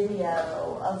make a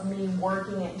video of me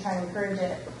working it and trying to encourage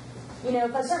it, you know,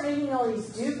 if I start making all these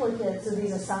duplicates of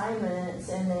these assignments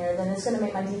in there, then it's going to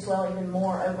make my D12 even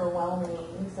more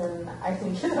overwhelming than I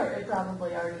think it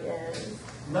probably already is.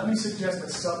 Let me suggest a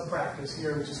sub-practice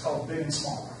here, which is called big and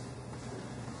small.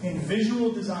 In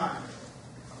visual design,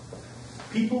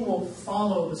 people will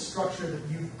follow the structure that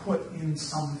you've put in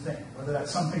something, whether that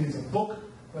something is a book,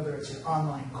 whether it's your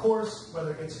online course,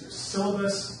 whether it's your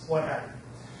syllabus, what have you.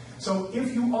 So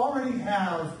if you already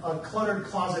have a cluttered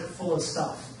closet full of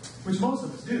stuff, which most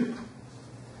of us do,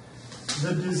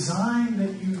 the design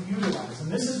that you utilize,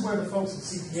 and this is where the folks at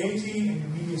CPAT and your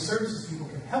media services people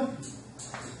can help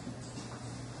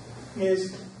you,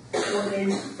 is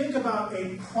think about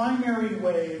a primary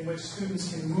way in which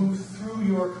students can move through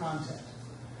your content.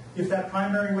 If that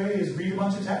primary way is read a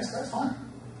bunch of text, that's fine.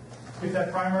 If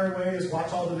that primary way is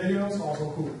watch all the videos,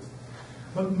 also cool.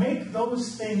 But make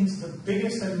those things the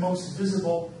biggest and most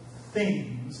visible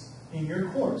things in your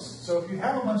course. So if you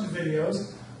have a bunch of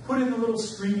videos, put in the little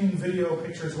streaming video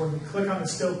pictures where you click on the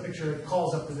still picture, it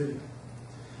calls up the video.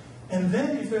 And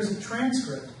then if there's a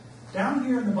transcript, down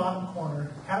here in the bottom corner,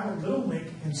 have a little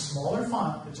link in smaller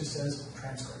font that just says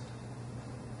transcript.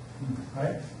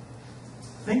 Right?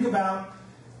 Think about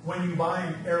when you buy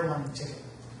an airline ticket,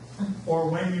 or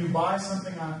when you buy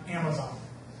something on Amazon.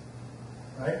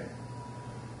 Right?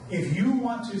 If you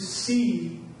want to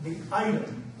see the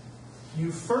item,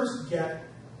 you first get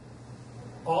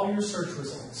all your search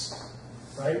results,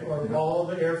 right? Or all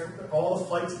the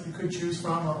flights that you could choose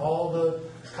from, or all the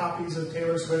copies of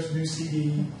Taylor Swift's new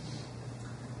CD,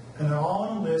 and they're all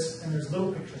on a list, and there's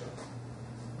little pictures of them,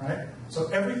 right? So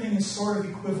everything is sort of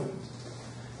equivalent.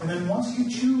 And then once you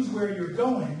choose where you're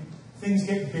going, things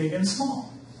get big and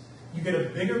small. You get a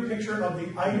bigger picture of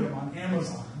the item on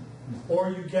Amazon, or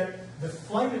you get the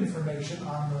flight information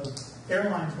on the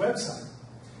airline's website.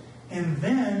 And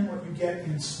then what you get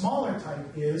in smaller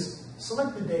type is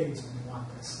select the days when you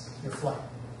want this, your flight.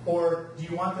 Or do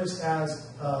you want this as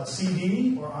a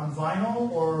CD or on vinyl,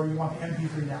 or you want the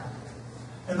MP3 down?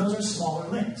 And those are smaller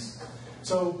links.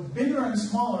 So bigger and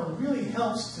smaller really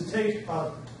helps to take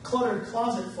a cluttered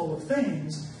closet full of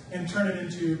things and turn it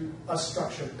into a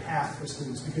structured path for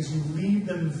students, because you lead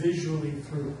them visually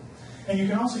through. And you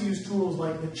can also use tools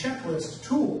like the checklist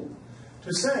tool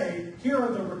to say, here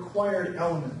are the required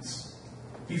elements.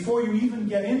 Before you even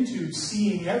get into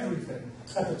seeing everything,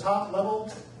 at the top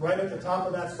level, right at the top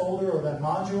of that folder or that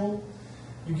module,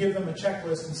 you give them a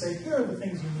checklist and say, here are the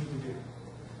things you need to do.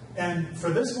 And for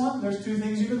this one, there's 2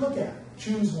 things you could look at.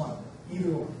 Choose one,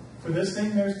 either one. For this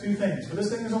thing, there's 2 things. For this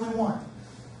thing, there's only 1.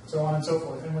 So on and so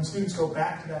forth. And when students go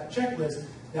back to that checklist,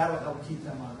 that'll help keep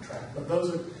them on track. But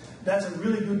that's a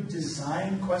really good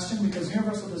design question, because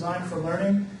universal design for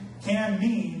learning can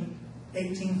mean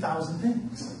 18,000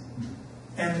 things.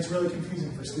 And it's really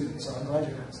confusing for students, so I'm glad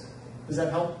you asked. Does that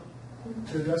help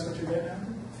to address what you're getting at?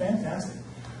 Fantastic.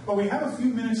 Well, we have a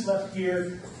few minutes left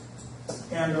here,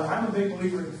 and I'm a big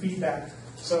believer in feedback.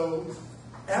 So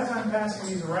as I'm passing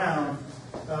these around,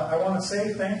 I want to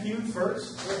say thank you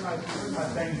first. Where's my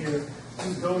thank you?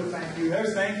 Please go to thank you.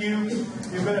 There's thank you.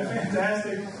 You've been a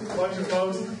fantastic bunch of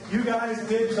folks. You guys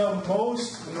did the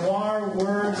most noir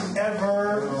words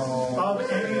ever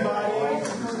of anybody.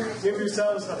 Give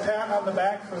yourselves a pat on the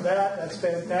back for that. That's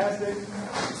fantastic.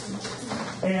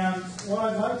 And what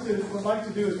I'd like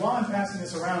to do is, while I'm passing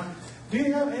this around, do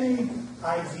you have any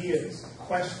ideas,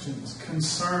 questions,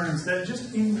 concerns that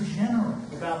just in general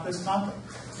about this topic?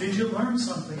 Did you learn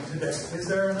something today? Is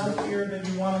there enough here that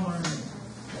you want to learn?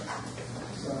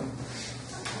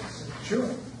 Sure.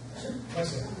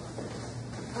 Yes,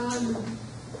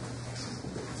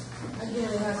 again,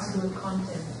 it has to do with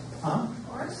content. Huh?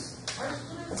 Our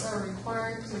students are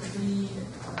required to read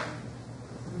a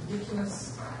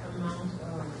ridiculous amount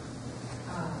of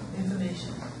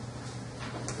information.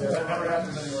 Yeah, that never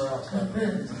happens anywhere else.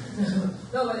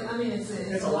 No, but I mean,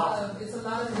 it's a lot of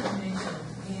information,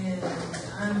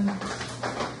 and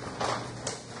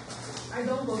I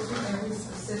don't go through every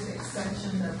specific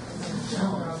section that is in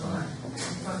genre in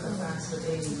front of the class for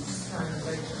days trying to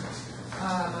lecture.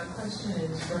 My question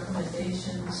is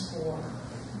recommendations for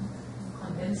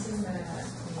condensing that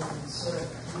and sort of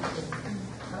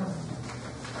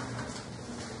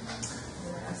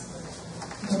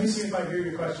Let me see if I hear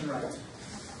your question right.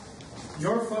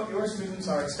 Your students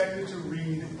are expected to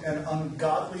read an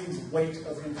ungodly weight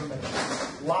of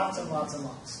information. Lots and lots and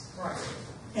lots. Right.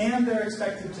 And they're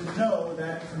expected to know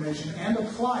that information and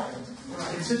apply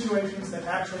it in situations that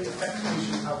actually affect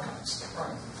patient outcomes.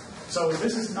 Right. So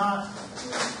this is not,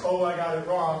 oh, I got it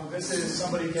wrong. This is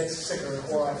somebody gets sicker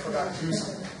or I forgot to do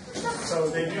something. So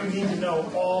they do need to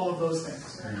know all of those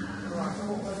things.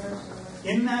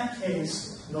 In that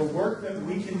case, the work that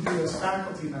we can do as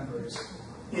faculty members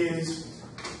is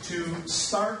to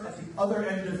start at the other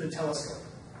end of the telescope.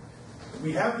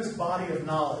 We have this body of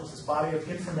knowledge, this body of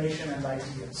information and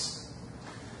ideas.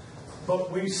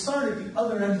 But we start at the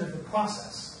other end of the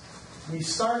process. We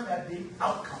start at the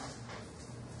outcome.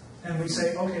 And we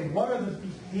say, okay, what are the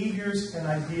behaviors and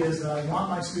ideas that I want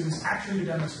my students actually to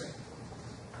demonstrate?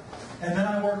 And then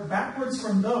I work backwards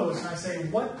from those and I say,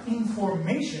 what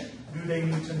information do they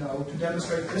need to know to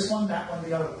demonstrate this one, that one,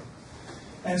 the other one?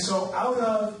 And so out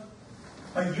of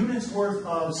a unit's worth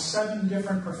of 7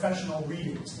 different professional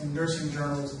readings in nursing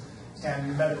journals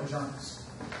and medical journals,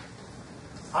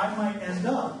 I might end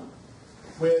up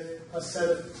with a set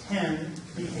of 10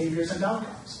 behaviors and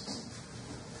outcomes.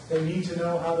 They need to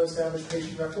know how to establish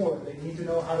patient rapport. They need to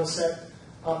know how to set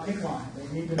a PICC line. They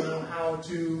need to know how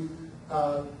to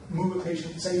move a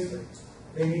patient safely.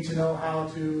 They need to know how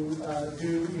to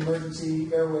do emergency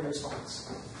airway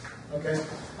response. Okay?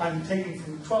 I'm taking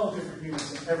from 12 different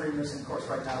units in every nursing course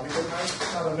right now because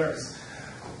I'm not a nurse.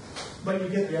 But you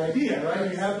get the idea, right?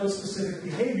 You have those specific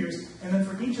behaviors, and then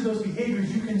for each of those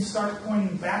behaviors, you can start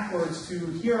pointing backwards to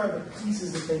here are the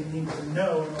pieces that they need to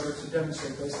know in order to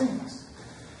demonstrate those things.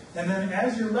 And then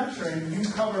as you're lecturing, you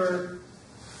cover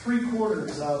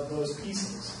 3/4 of those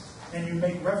pieces. and you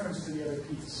make reference to the other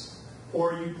piece.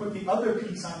 Or you put the other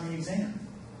piece on the exam.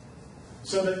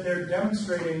 So that they're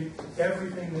demonstrating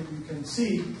everything that you can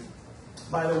see.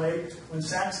 By the way, when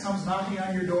SACS comes knocking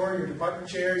on your door, your department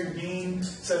chair, your dean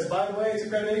says, by the way, it's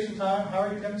accreditation time, how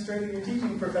are you demonstrating your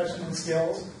teaching profession and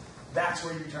skills? That's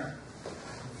where you turn.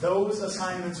 Those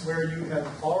assignments where you have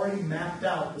already mapped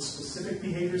out the specific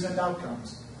behaviors and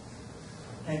outcomes,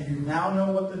 and you now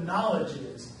know what the knowledge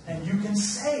is, and you can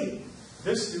say,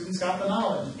 this student's got the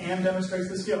knowledge and demonstrates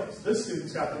the skills. This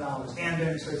student's got the knowledge and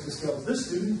demonstrates the skills. This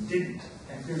student didn't,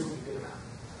 and here's what we did about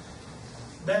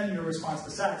it. Then your response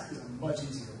to SACS is a much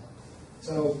easier one.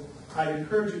 So I'd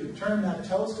encourage you to turn that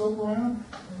telescope around,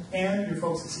 and your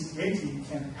folks at CTAT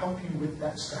can help you with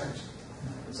that strategy.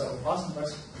 So, awesome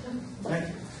question. Thank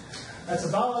you. That's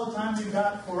about all the time we've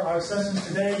got for our session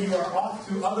today. You are off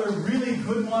to other really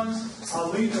good ones. I'll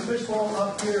leave the fishbowl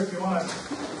up here if you want to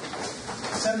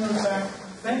send those back.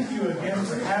 Thank you again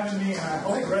for having me, and I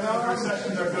hope the rest of your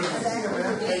sessions are good ones.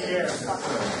 Take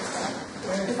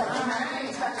care.